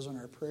mentioned, those on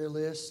our prayer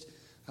list.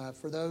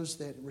 For those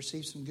that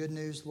received some good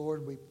news,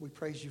 Lord, we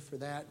praise you for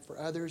that. For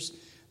others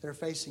that are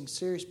facing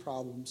serious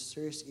problems,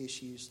 serious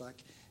issues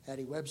like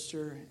Addie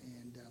Webster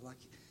and like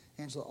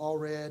Angela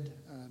Allred,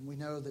 we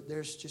know that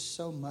there's just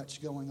so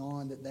much going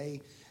on that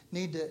they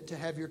need to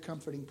have your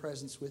comforting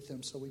presence with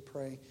them. So we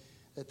pray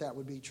that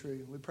would be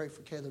true. We pray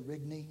for Kayla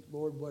Rigney.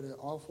 Lord, what an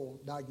awful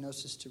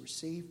diagnosis to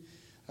receive.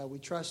 We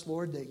trust,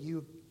 Lord, that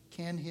you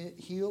can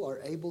heal,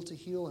 are able to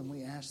heal, and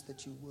we ask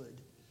that you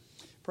would.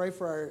 Pray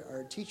for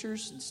our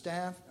teachers and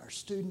staff, our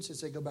students as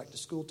they go back to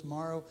school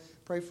tomorrow.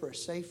 Pray for a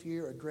safe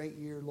year, a great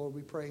year. Lord,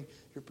 we pray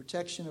your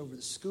protection over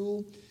the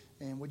school,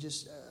 and we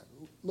just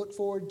look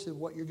forward to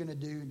what you're going to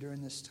do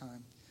during this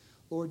time.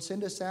 Lord,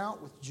 send us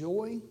out with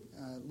joy,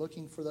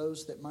 looking for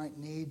those that might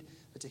need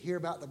to hear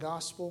about the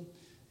gospel,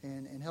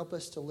 and help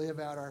us to live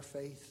out our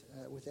faith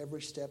with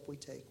every step we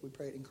take. We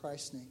pray it in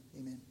Christ's name.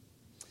 Amen.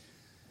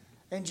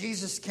 And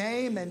Jesus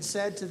came and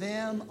said to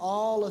them,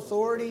 "All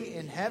authority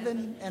in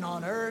heaven and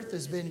on earth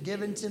has been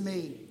given to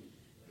me.